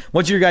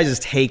what's your guys'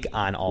 take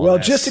on all Well,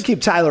 this? just to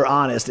keep Tyler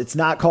honest, it's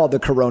not called the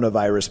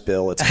coronavirus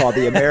bill. It's called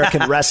the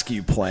American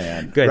Rescue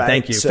Plan. Good, right?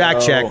 thank you. So,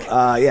 fact check.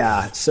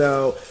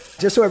 So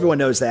just so everyone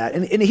knows that.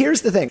 And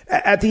here's the thing.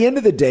 At the end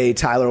of the day,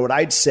 Tyler, what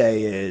I'd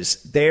say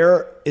is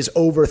there is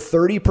over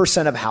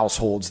 30% of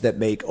households that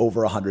make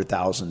over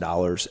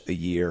 $100,000 a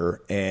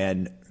year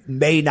and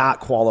may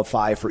not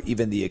qualify for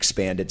even the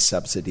expanded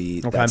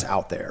subsidy that's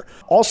out there.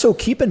 Also,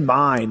 keep in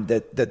mind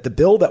that the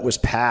bill that was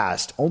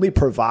passed only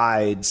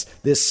provides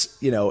this,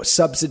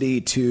 subsidy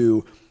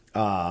to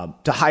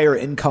to higher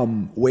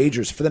income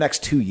wagers for the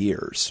next 2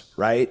 years,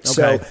 right? Okay.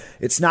 So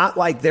it's not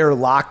like they're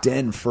locked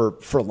in for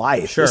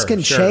life. This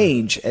can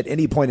change at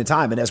any point in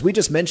time. And as we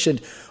just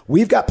mentioned,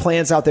 we've got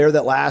plans out there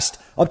that last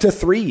up to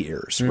 3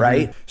 years,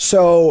 right?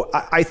 So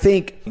I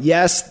think,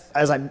 yes,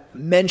 as I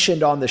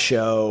mentioned on the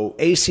show,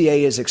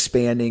 ACA is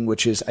expanding,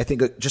 which is, I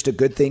think, just a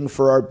good thing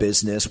for our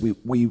business. We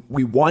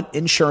want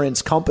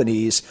insurance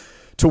companies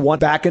to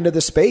want back into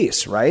the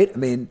space, right? I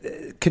mean,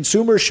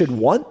 consumers should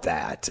want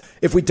that.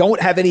 If we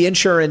don't have any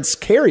insurance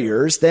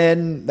carriers,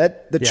 then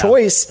the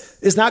choice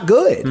is not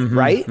good,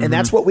 right? And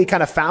that's what we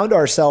kind of found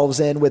ourselves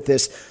in with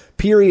this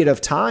period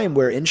of time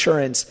where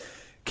insurance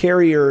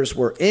carriers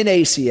were in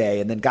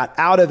ACA and then got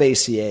out of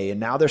ACA, and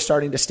now they're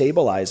starting to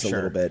stabilize a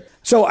little bit.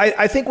 So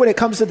I think when it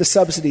comes to the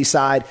subsidy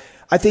side,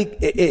 I think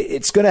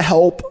it's going to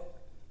help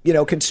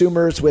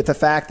consumers with the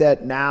fact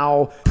that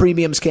now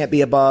premiums can't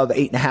be above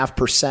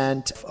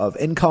 8.5% of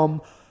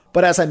income.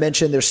 But as I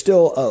mentioned, there's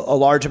still a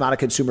large amount of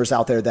consumers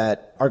out there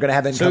that are going to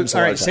have incomes. So,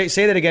 all right, say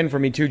that again for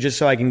me too, just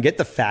so I can get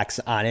the facts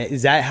on it.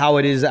 Is that how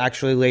it is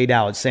actually laid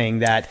out, saying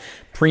that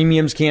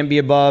premiums can't be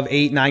above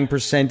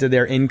 8-9% of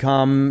their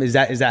income? Is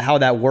that how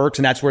that works?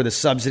 And that's where the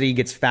subsidy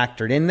gets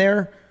factored in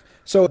there?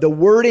 So the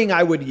wording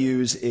I would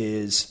use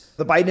is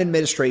the Biden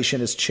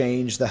administration has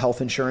changed the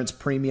health insurance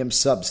premium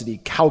subsidy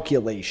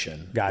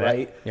calculation. Got it.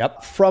 Right?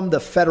 Yep. From the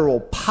federal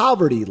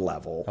poverty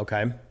level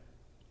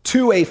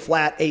to a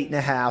flat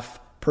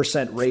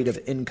 8.5% rate of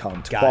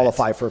income to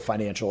qualify for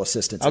financial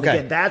assistance. Okay. And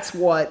again, that's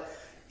what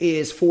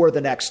is for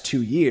the next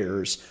 2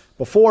 years.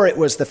 Before it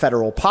was the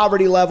federal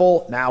poverty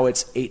level. Now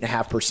it's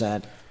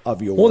 8.5% of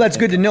your Well, that's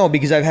income. good to know,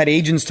 because I've had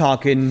agents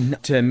talking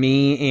to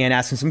me and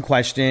asking some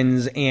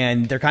questions,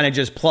 and they're kind of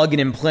just plugging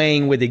and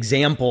playing with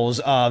examples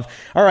of,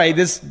 all right,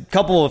 this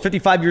couple of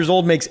 55 years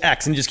old makes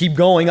X, and just keep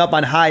going up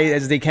on high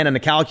as they can on the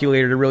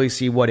calculator to really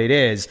see what it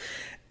is.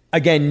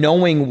 Again,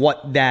 knowing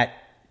what that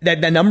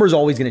number is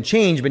always going to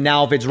change, but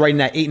now if it's right in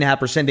that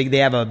 8.5%, they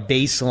have a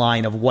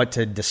baseline of what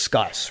to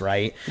discuss,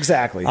 right?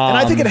 Exactly. And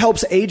I think it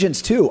helps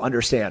agents too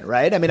understand,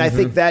 right? I mean, I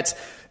think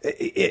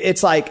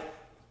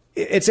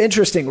it's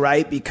interesting,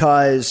 right?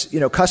 Because,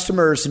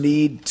 customers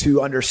need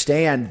to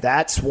understand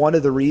that's one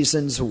of the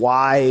reasons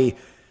why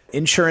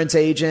insurance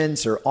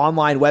agents or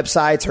online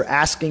websites are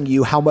asking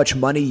you how much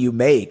money you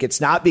make.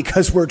 It's not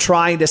because we're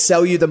trying to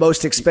sell you the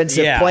most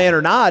expensive plan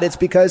or not. It's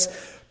because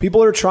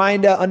people are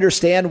trying to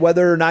understand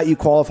whether or not you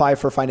qualify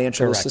for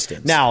financial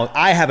assistance. Now,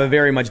 I have a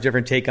very much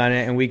different take on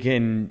it, and we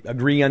can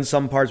agree on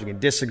some parts, we can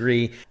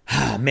disagree.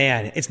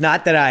 Man, it's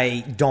not that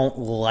I don't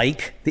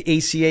like the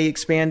ACA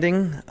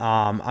expanding.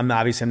 I'm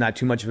not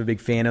too much of a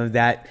big fan of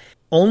that,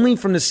 only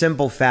from the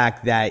simple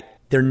fact that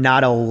they're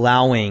not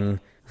allowing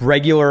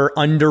regular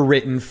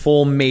underwritten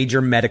full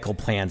major medical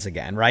plans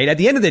again, right? At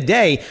the end of the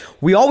day,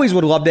 we always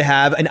would love to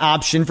have an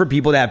option for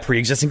people that have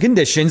pre-existing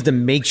conditions to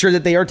make sure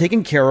that they are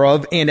taken care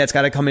of, and that's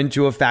got to come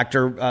into a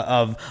factor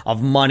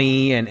of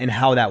money and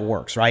how that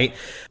works, right?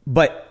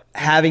 But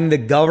having the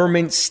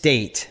government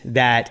state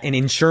that an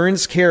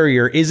insurance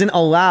carrier isn't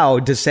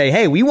allowed to say,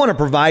 hey, we want to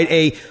provide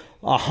a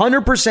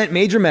 100%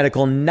 major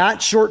medical,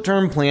 not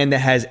short-term plan that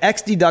has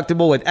X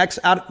deductible with X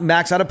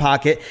max out of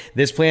pocket.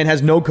 This plan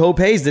has no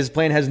co-pays. This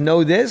plan has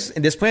no this,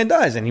 and this plan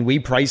does. And we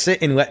price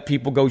it and let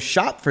people go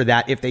shop for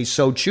that if they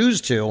so choose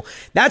to.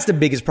 That's the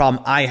biggest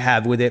problem I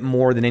have with it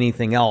more than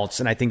anything else.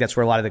 And I think that's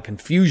where a lot of the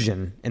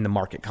confusion in the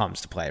market comes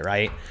to play,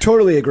 right?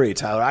 Totally agree,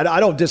 Tyler. I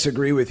don't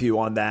disagree with you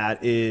on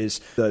that. Is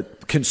the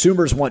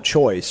consumers want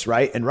choice,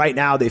 right? And right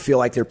now they feel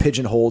like they're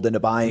pigeonholed into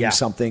buying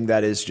something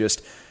that is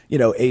just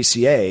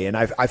ACA. And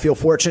I feel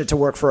fortunate to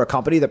work for a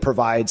company that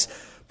provides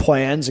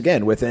plans,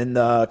 again, within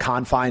the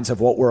confines of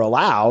what we're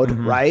allowed,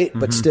 right?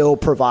 But still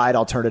provide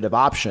alternative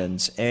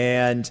options.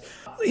 And,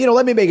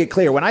 let me make it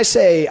clear. When I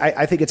say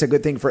I think it's a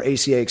good thing for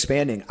ACA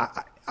expanding,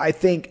 I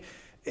think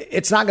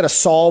it's not going to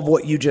solve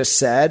what you just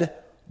said,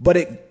 but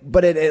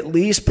it at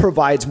least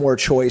provides more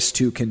choice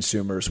to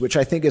consumers, which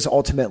I think is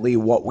ultimately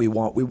what we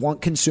want. We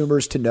want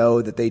consumers to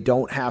know that they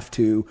don't have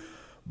to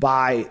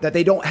that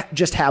they don't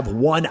just have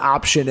one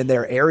option in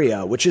their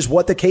area, which is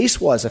what the case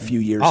was a few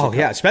years ago. Oh,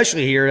 yeah.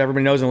 Especially here,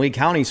 everybody knows in Lee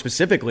County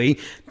specifically,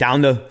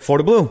 down to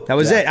Florida Blue. That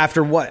was it.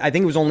 After I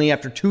think it was only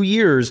after 2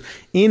 years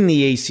in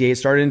the ACA. It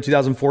started in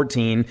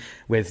 2014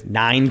 with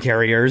 9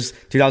 carriers,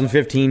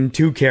 2015,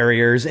 2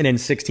 carriers, and then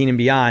 16 and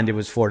beyond, it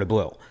was Florida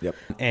Blue. Yep.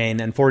 And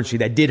unfortunately,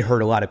 that did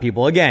hurt a lot of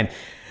people. Again,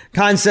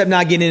 concept,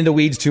 not getting into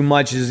weeds too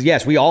much, is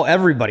yes,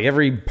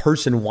 every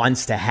person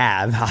wants to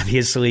have,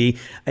 obviously,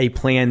 a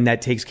plan that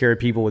takes care of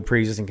people with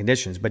pre-existing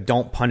conditions, but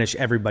don't punish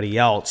everybody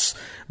else,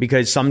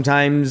 because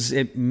sometimes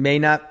it may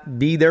not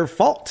be their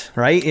fault,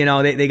 right?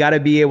 They got to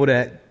be able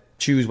to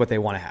choose what they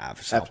want to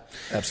have. So.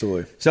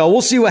 Absolutely. So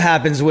we'll see what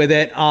happens with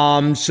it.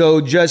 So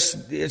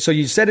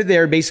you said it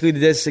there, basically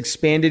this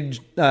expanded,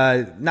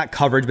 not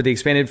coverage, but they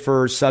expanded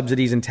for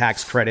subsidies and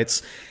tax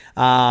credits.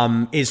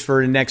 Is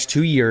for the next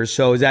 2 years.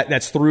 So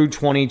that's through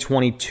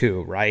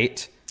 2022,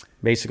 right?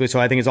 Basically. So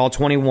I think it's all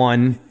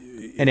 21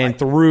 and then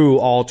through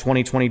all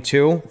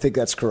 2022. I think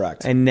that's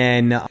correct. And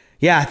then,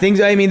 Yeah, they're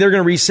going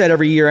to reset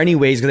every year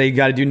anyways because they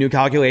got to do new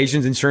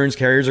calculations. Insurance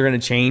carriers are going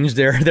to change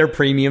their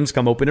premiums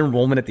come open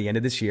enrollment at the end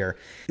of this year.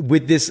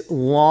 With this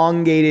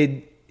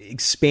elongated,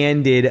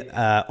 expanded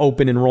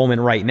open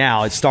enrollment right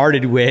now, it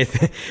started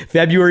with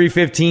February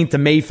 15th to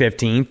May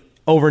 15th.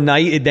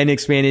 Overnight, it then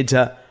expanded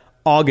to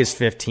August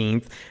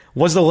 15th.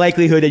 What's the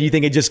likelihood that you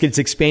think it just gets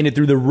expanded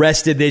through the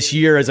rest of this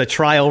year as a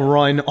trial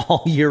run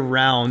all year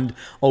round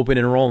open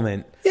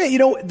enrollment? Yeah,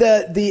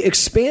 the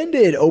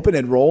expanded open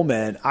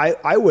enrollment,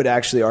 I would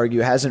actually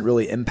argue hasn't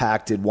really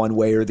impacted one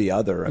way or the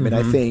other. I mean,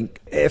 I think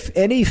if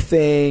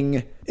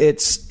anything,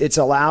 it's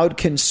allowed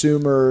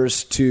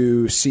consumers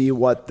to see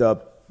what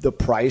the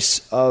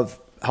price of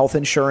health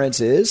insurance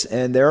is,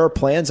 and there are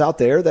plans out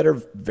there that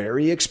are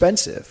very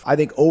expensive. I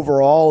think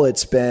overall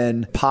it's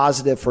been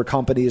positive for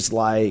companies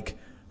like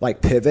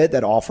Pivot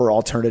that offer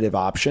alternative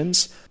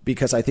options,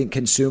 because I think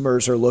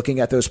consumers are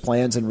looking at those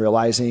plans and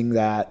realizing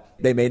that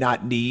they may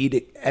not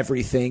need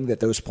everything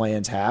that those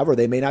plans have, or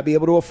they may not be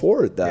able to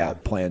afford the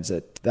plans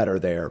that are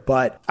there.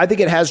 But I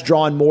think it has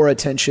drawn more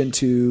attention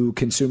to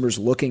consumers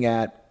looking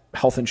at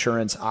health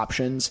insurance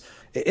options.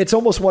 It's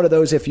almost one of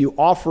those, if you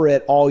offer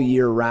it all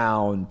year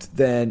round,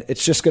 then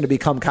it's just going to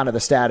become kind of the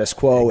status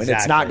quo, and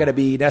it's not going to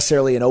be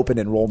necessarily an open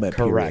enrollment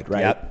period,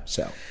 right? Yep.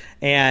 So.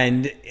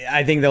 And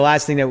I think the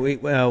last thing that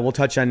we'll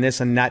touch on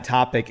that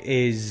topic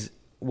is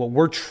what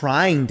we're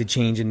trying to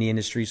change in the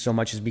industry so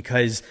much is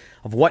because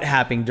of what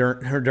happened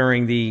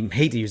during the,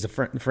 hate to use the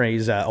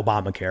phrase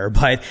Obamacare,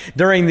 but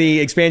during the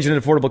expansion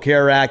of the Affordable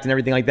Care Act and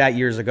everything like that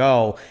years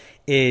ago,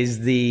 is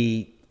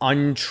the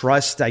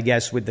untrust, I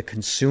guess, with the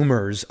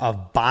consumers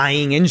of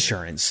buying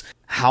insurance.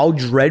 How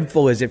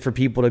dreadful is it for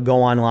people to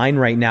go online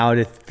right now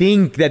to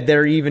think that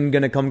they're even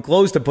going to come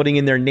close to putting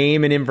in their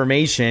name and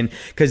information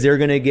because they're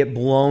going to get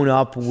blown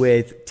up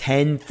with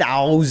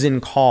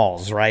 10,000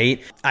 calls,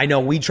 right? I know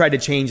we tried to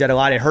change that a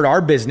lot. It hurt our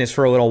business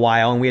for a little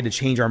while, and we had to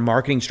change our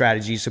marketing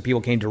strategy so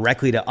people came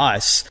directly to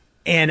us.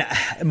 And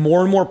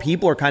more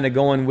people are kind of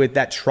going with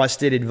that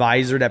trusted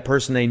advisor, that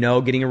person they know,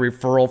 getting a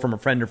referral from a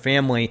friend or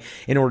family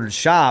in order to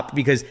shop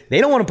because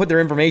they don't want to put their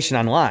information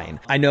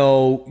online. I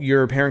know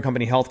your parent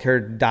company,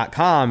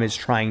 healthcare.com, is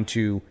trying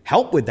to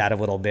help with that a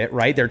little bit,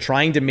 right? They're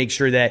trying to make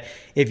sure that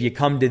if you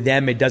come to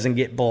them, it doesn't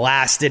get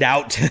blasted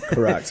out to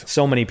Correct.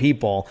 so many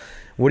people.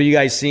 What are you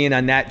guys seeing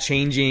on that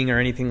changing or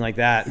anything like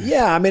that?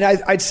 Yeah, I mean,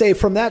 I'd say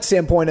from that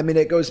standpoint, I mean,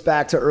 it goes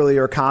back to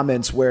earlier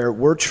comments where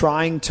we're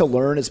trying to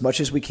learn as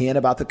much as we can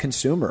about the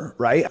consumer,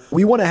 right?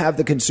 We want to have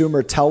the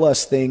consumer tell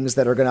us things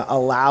that are going to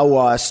allow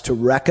us to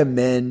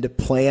recommend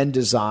plan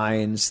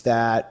designs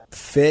that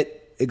fit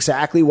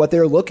exactly what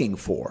they're looking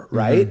for,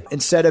 right? Mm-hmm.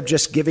 Instead of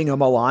just giving them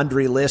a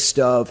laundry list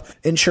of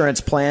insurance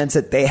plans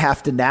that they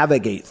have to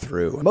navigate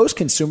through. Most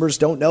consumers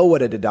don't know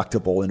what a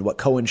deductible and what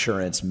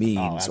coinsurance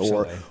means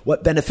or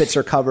what benefits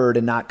are covered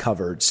and not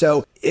covered.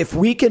 So if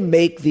we can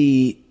make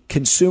the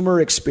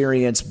consumer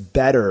experience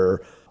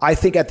better, I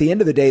think at the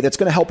end of the day, that's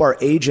going to help our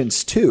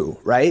agents too,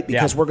 right?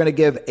 Because we're going to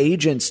give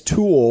agents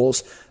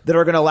tools that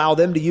are going to allow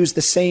them to use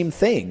the same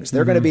things.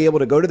 They're going to be able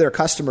to go to their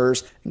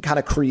customers and kind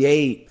of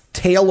create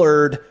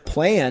tailored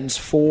plans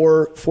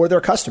for their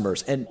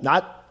customers, and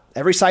not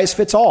every size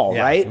fits all,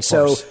 right?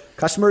 So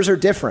customers are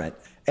different.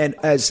 And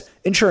as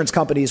insurance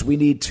companies, we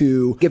need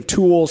to give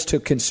tools to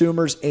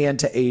consumers and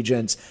to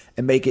agents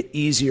and make it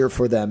easier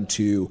for them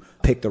to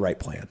pick the right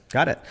plan.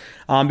 Got it.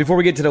 Before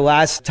we get to the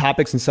last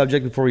topics and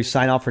subject, before we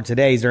sign off for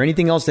today, is there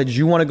anything else that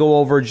you want to go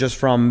over just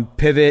from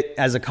Pivot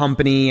as a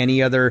company?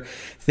 Any other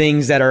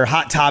things that are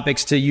hot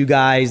topics to you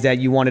guys that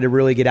you wanted to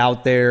really get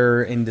out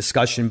there in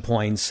discussion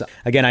points?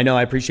 Again, I know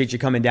I appreciate you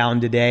coming down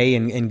today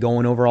and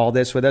going over all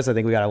this with us. I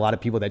think we got a lot of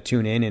people that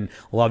tune in and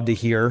love to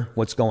hear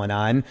what's going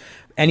on.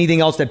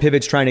 Anything else that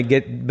Pivot's trying to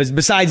get,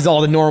 besides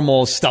all the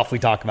normal stuff we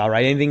talk about,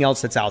 right? Anything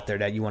else that's out there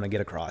that you want to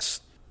get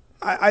across?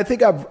 I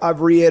think I've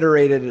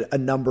reiterated it a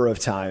number of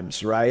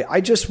times, right?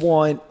 I just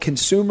want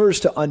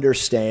consumers to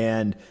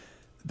understand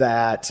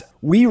that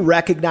we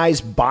recognize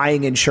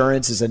buying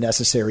insurance is a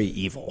necessary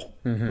evil,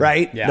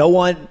 right? Yeah. No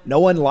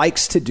one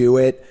likes to do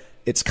it.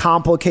 It's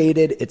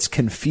complicated. It's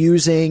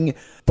confusing,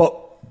 but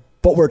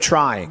we're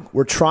trying.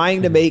 We're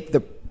trying to make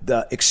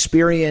the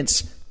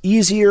experience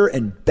easier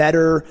and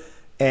better.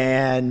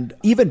 And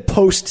even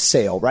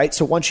post-sale, right?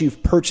 So once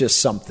you've purchased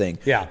something,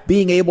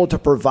 being able to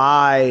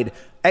provide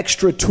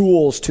extra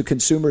tools to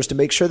consumers to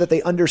make sure that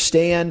they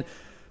understand,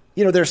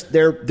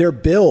 their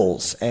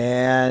bills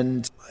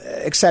and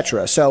et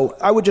cetera. So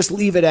I would just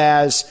leave it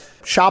as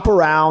shop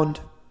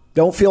around,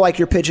 don't feel like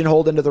you're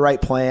pigeonholed into the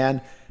right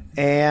plan,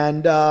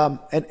 and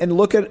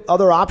look at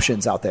other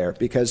options out there,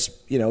 because,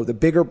 the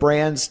bigger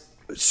brands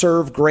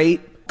serve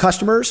great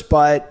customers,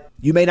 but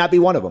you may not be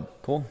one of them.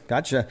 Cool.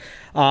 Gotcha.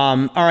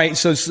 All right.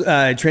 So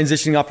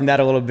transitioning off from that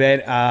a little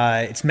bit,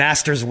 it's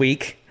Masters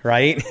Week,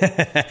 right?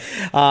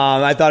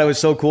 I thought it was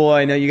so cool.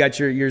 I know you got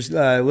your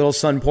little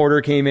son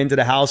Porter came into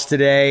the house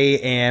today,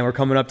 and we're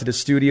coming up to the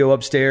studio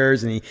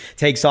upstairs, and he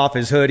takes off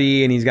his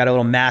hoodie and he's got a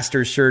little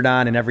Masters shirt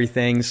on and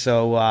everything.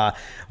 So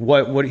who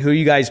are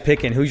you guys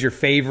picking? Who's your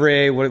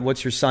favorite?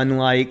 What's your son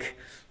like?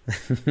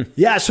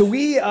 Yeah, so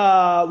we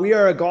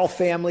are a golf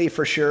family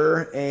for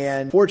sure,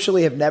 and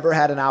fortunately have never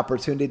had an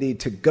opportunity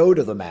to go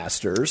to the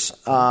Masters.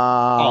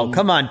 Oh,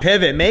 come on,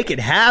 pivot, make it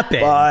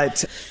happen.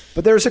 But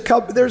there's a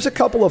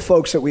couple of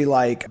folks that we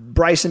like.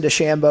 Bryson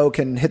DeChambeau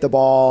can hit the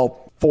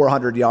ball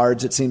 400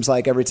 yards, it seems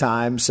like, every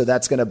time. So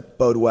that's going to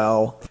bode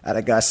well at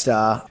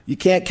Augusta. You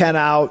can't count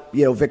out,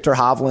 Victor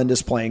Hovland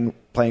is playing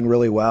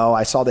really well.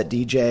 I saw that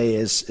DJ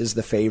is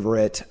the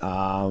favorite.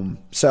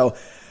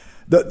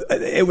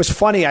 It was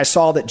funny. I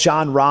saw that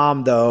John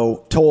Rahm,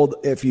 though, told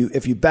if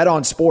you bet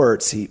on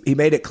sports, he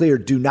made it clear,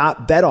 do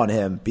not bet on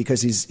him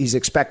because he's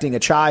expecting a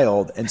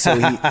child. And so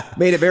he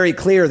made it very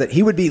clear that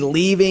he would be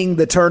leaving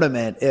the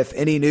tournament if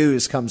any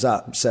news comes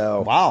up.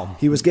 So wow,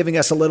 he was giving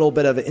us a little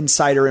bit of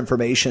insider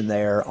information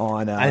there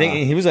on. I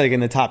think he was like in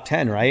the top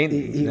 10, right?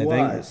 He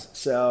was.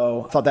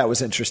 So I thought that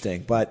was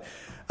interesting. But,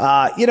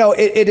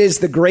 it is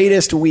the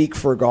greatest week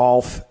for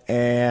golf,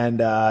 and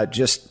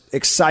just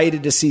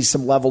excited to see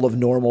some level of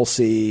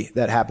normalcy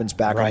that happens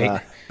back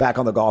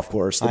on the golf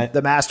course.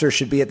 The Masters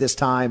should be at this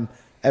time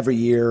every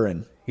year,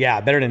 and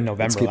yeah, better than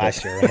November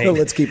last year, right?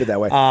 Let's keep it that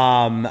way.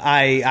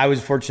 I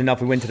was fortunate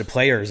enough. We went to the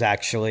Players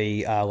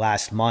actually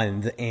last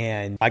month,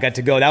 and I got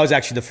to go. That was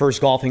actually the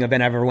first golfing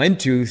event I ever went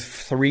to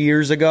 3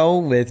 years ago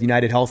with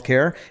United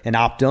Healthcare and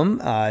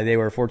Optum. They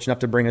were fortunate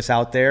enough to bring us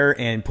out there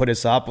and put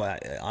us up.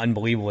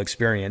 Unbelievable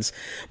experience.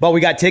 But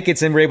we got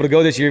tickets and were able to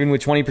go this year even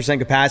with 20%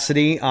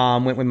 capacity.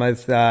 Went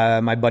with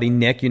my buddy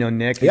Nick.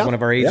 Nick, he's one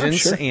of our agents,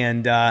 sure.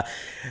 And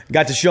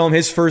got to show him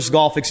his first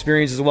golf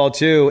experience as well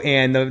too.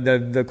 And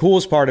the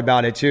coolest part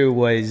about it too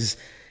was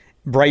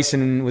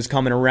Bryson was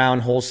coming around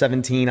hole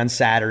 17 on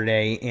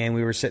Saturday, and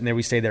we were sitting there.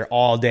 We stayed there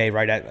all day,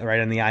 right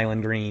on the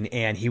island green,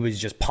 and he was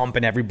just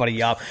pumping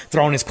everybody up,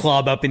 throwing his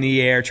club up in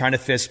the air, trying to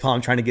fist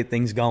pump, trying to get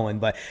things going.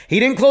 But he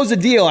didn't close the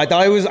deal. I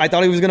thought he was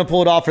going to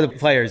pull it off for the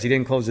Players. He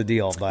didn't close the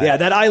deal. But yeah,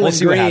 that island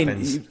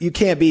green, you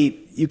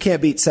you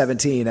can't beat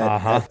 17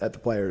 at the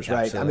Players,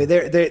 right? Absolutely.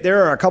 I mean,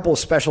 there are a couple of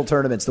special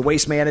tournaments. The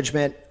Waste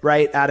Management,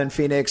 right, out in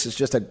Phoenix is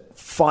just a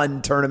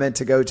fun tournament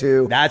to go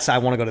to. I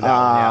want to go to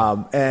that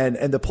one, yeah.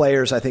 And the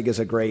Players, I think, is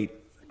a great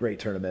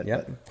tournament.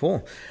 Yep,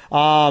 cool.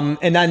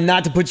 And then,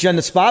 not to put you on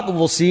the spot, but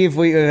we'll see if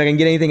I can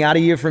get anything out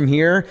of you from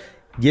here.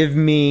 Give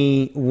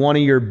me one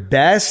of your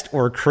best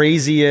or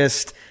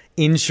craziest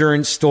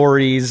insurance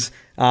stories.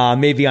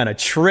 Maybe on a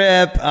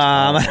trip.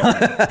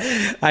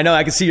 I know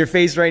I can see your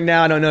face right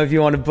now. I don't know if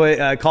you want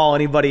to call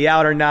anybody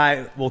out or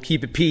not. We'll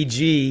keep it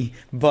PG,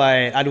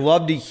 but I'd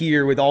love to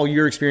hear with all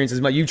your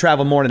experiences. You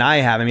travel more than I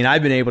have. I mean,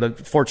 I've been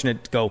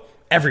fortunate to go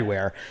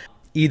everywhere.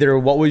 Either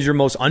what was your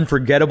most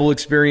unforgettable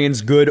experience,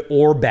 good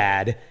or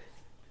bad,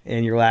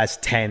 in your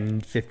last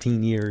 10,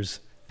 15 years?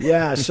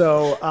 Yeah,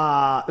 so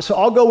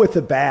I'll go with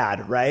the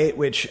bad, right?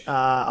 Which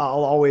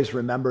I'll always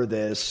remember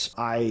this.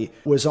 I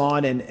was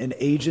on an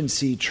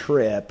agency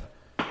trip,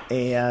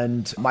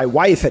 and my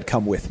wife had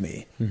come with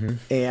me. Mm-hmm.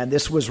 And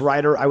this was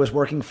I was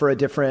working for a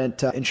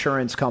different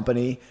insurance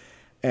company,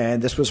 and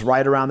this was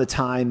right around the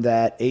time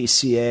that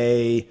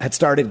ACA had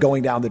started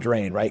going down the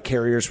drain, right?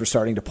 Carriers were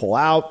starting to pull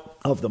out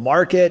of the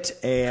market,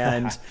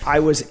 and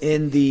I was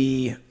in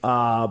the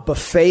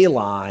buffet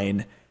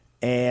line.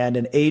 And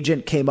an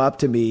agent came up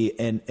to me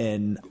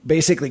and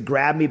basically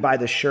grabbed me by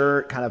the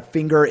shirt, kind of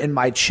finger in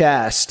my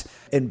chest,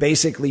 and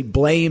basically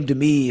blamed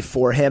me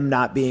for him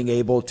not being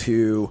able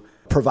to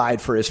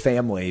provide for his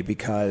family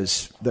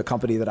because the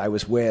company that I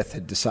was with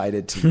had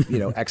decided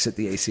to, exit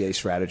the ACA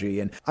strategy.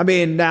 And I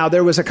mean, now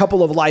there was a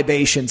couple of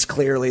libations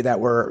clearly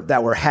that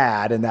were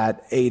had, and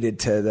that aided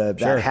to that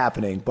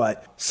happening.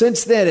 But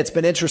since then, it's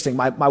been interesting.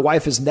 My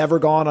wife has never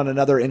gone on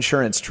another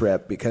insurance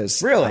trip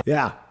because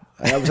yeah.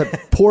 That was a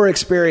poor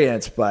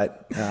experience,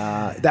 but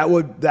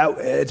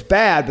it's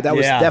bad, but that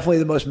was definitely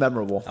the most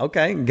memorable.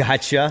 Okay,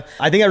 gotcha.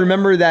 I think I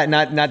remember that,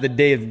 not the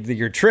day of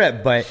your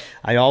trip, but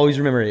I always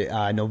remember it.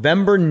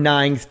 November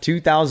 9th,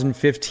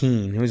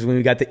 2015 was when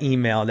we got the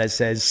email that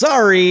says,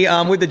 sorry,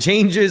 with the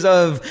changes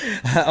of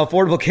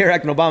Affordable Care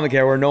Act and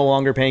Obamacare, we're no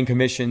longer paying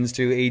commissions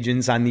to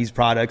agents on these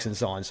products and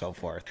so on and so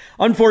forth.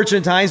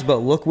 Unfortunate times, but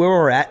look where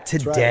we're at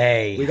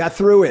today. Right. We got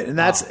through it. And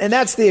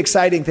that's the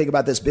exciting thing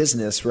about this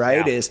business,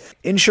 right? Yeah. Is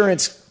insurance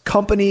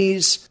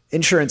companies,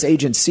 insurance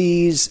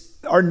agencies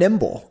are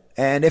nimble.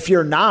 And if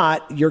you're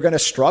not, you're going to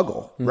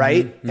struggle,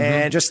 right? Mm-hmm.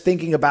 And just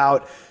thinking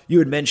about, you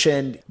had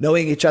mentioned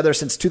knowing each other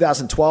since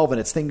 2012,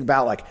 and it's think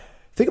about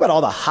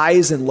all the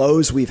highs and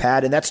lows we've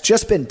had, and that's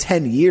just been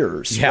 10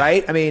 years,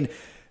 right? I mean,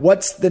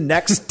 what's the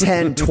next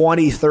 10,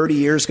 20, 30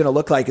 years going to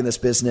look like in this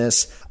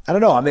business? I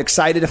don't know. I'm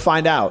excited to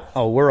find out.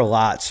 Oh, we're a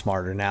lot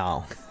smarter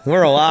now.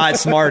 We're a lot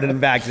smarter than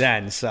back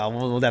then, so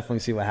we'll definitely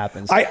see what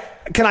happens.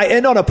 Can I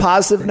end on a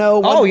positive note?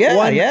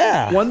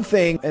 One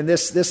thing, and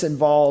this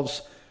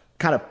involves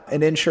kind of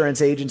an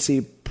insurance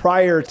agency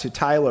prior to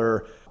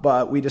Tyler,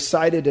 but we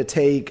decided to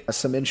take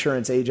some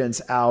insurance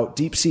agents out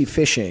deep sea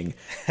fishing.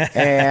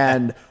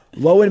 And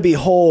lo and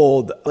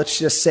behold, let's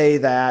just say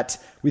that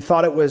we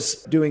thought it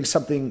was doing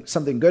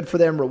something good for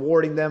them,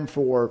 rewarding them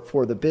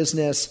for the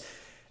business.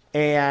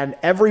 And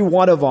every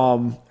one of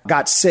them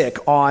got sick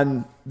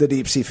on the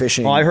deep sea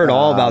fishing. Well, I heard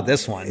all about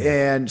this one.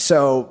 And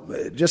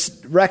so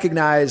just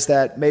recognize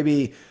that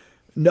maybe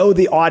know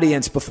the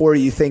audience before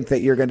you think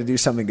that you're going to do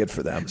something good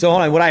for them. So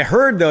hold on. What I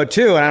heard though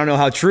too, and I don't know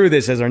how true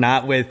this is or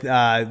not, with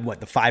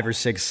the 5 or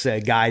 6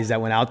 guys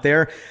that went out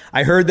there,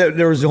 I heard that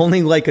there was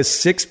only like a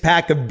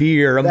 6-pack of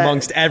beer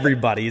amongst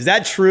everybody. Is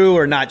that true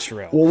or not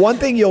true? Well, one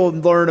thing you'll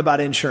learn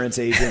about insurance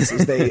agents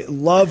is they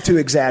love to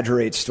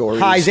exaggerate stories.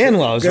 Highs and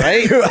lows,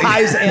 right?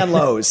 Highs and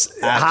lows.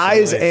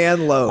 Highs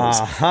and lows.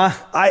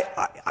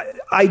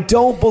 I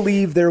don't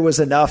believe there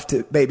was enough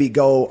to maybe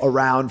go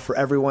around for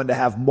everyone to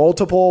have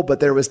multiple, but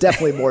there was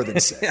definitely more than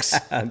 6.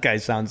 Okay,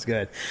 sounds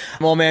good.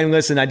 Well, man,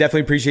 listen, I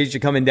definitely appreciate you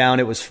coming down.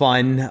 It was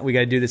fun. We got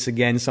to do this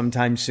again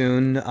sometime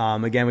soon.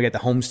 Again, we got the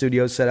home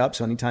studio set up,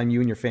 so anytime you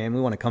and your family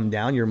want to come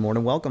down, you're more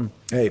than welcome.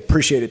 Hey,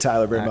 appreciate it,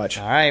 Tyler, very much.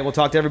 All right, we'll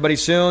talk to everybody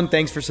soon.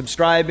 Thanks for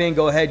subscribing.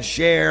 Go ahead,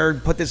 share,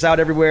 put this out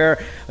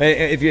everywhere.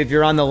 If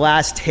you're on the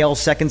last tail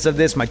seconds of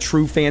this, my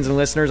true fans and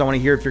listeners, I want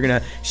to hear if you're going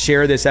to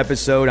share this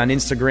episode on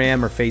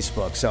Instagram or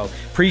Facebook. So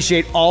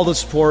appreciate all the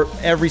support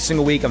every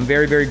single week. I'm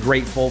very, very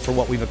grateful for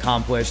what we've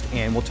accomplished,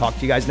 and we'll talk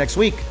to you guys next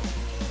week.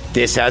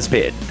 This has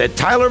been the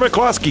Tyler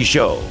McCloskey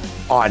Show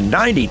on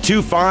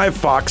 92.5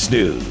 Fox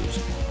News.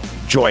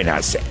 Join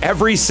us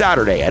every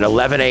Saturday at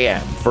 11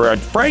 a.m. for a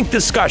frank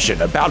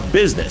discussion about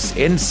business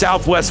in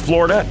Southwest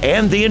Florida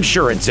and the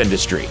insurance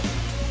industry.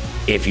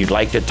 If you'd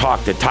like to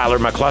talk to Tyler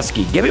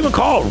McCloskey, give him a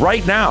call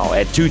right now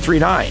at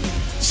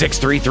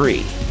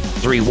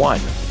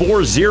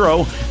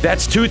 239-633-3140.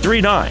 That's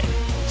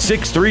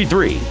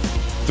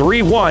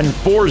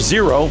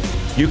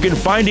 239-633-3140. You can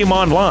find him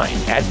online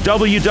at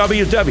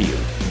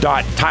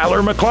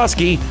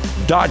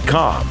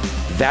www.tylermccloskey.com.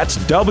 That's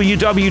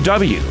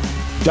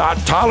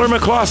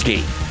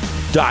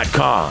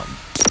www.tylermccloskey.com.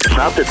 It's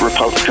not the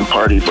Republican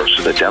Party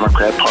versus the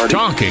Democrat Party.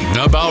 Talking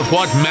about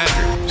what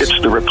matters.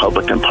 It's the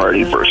Republican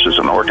Party versus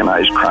an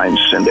organized crime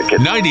syndicate.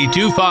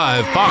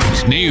 92.5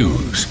 Fox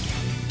News.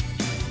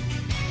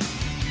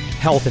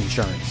 Health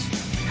insurance.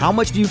 How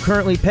much do you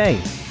currently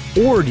pay?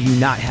 Or do you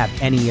not have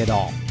any at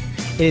all?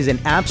 It is an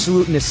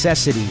absolute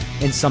necessity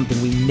and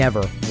something we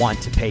never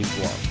want to pay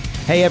for.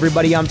 Hey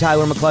everybody, I'm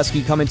Tyler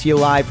McCloskey coming to you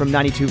live from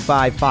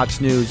 92.5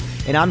 Fox News,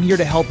 and I'm here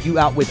to help you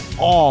out with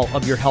all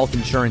of your health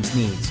insurance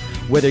needs.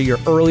 Whether you're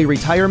early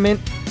retirement,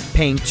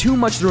 paying too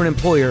much through an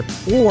employer,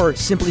 or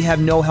simply have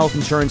no health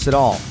insurance at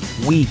all,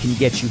 we can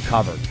get you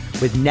covered.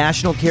 With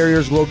national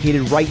carriers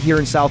located right here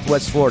in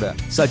Southwest Florida,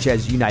 such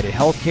as United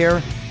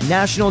Healthcare,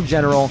 National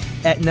General,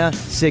 Aetna,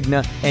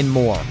 Cigna, and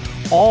more.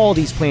 All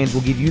these plans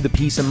will give you the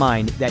peace of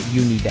mind that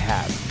you need to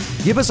have.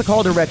 Give us a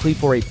call directly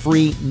for a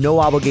free,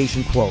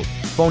 no-obligation quote.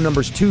 Phone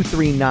number's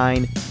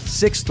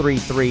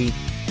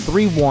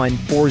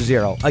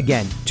 239-633-3140.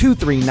 Again,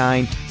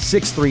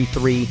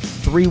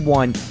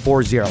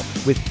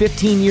 239-633-3140. With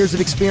 15 years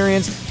of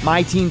experience,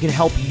 my team can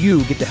help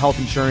you get the health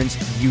insurance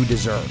you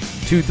deserve.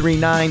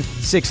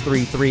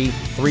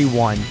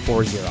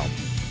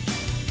 239-633-3140.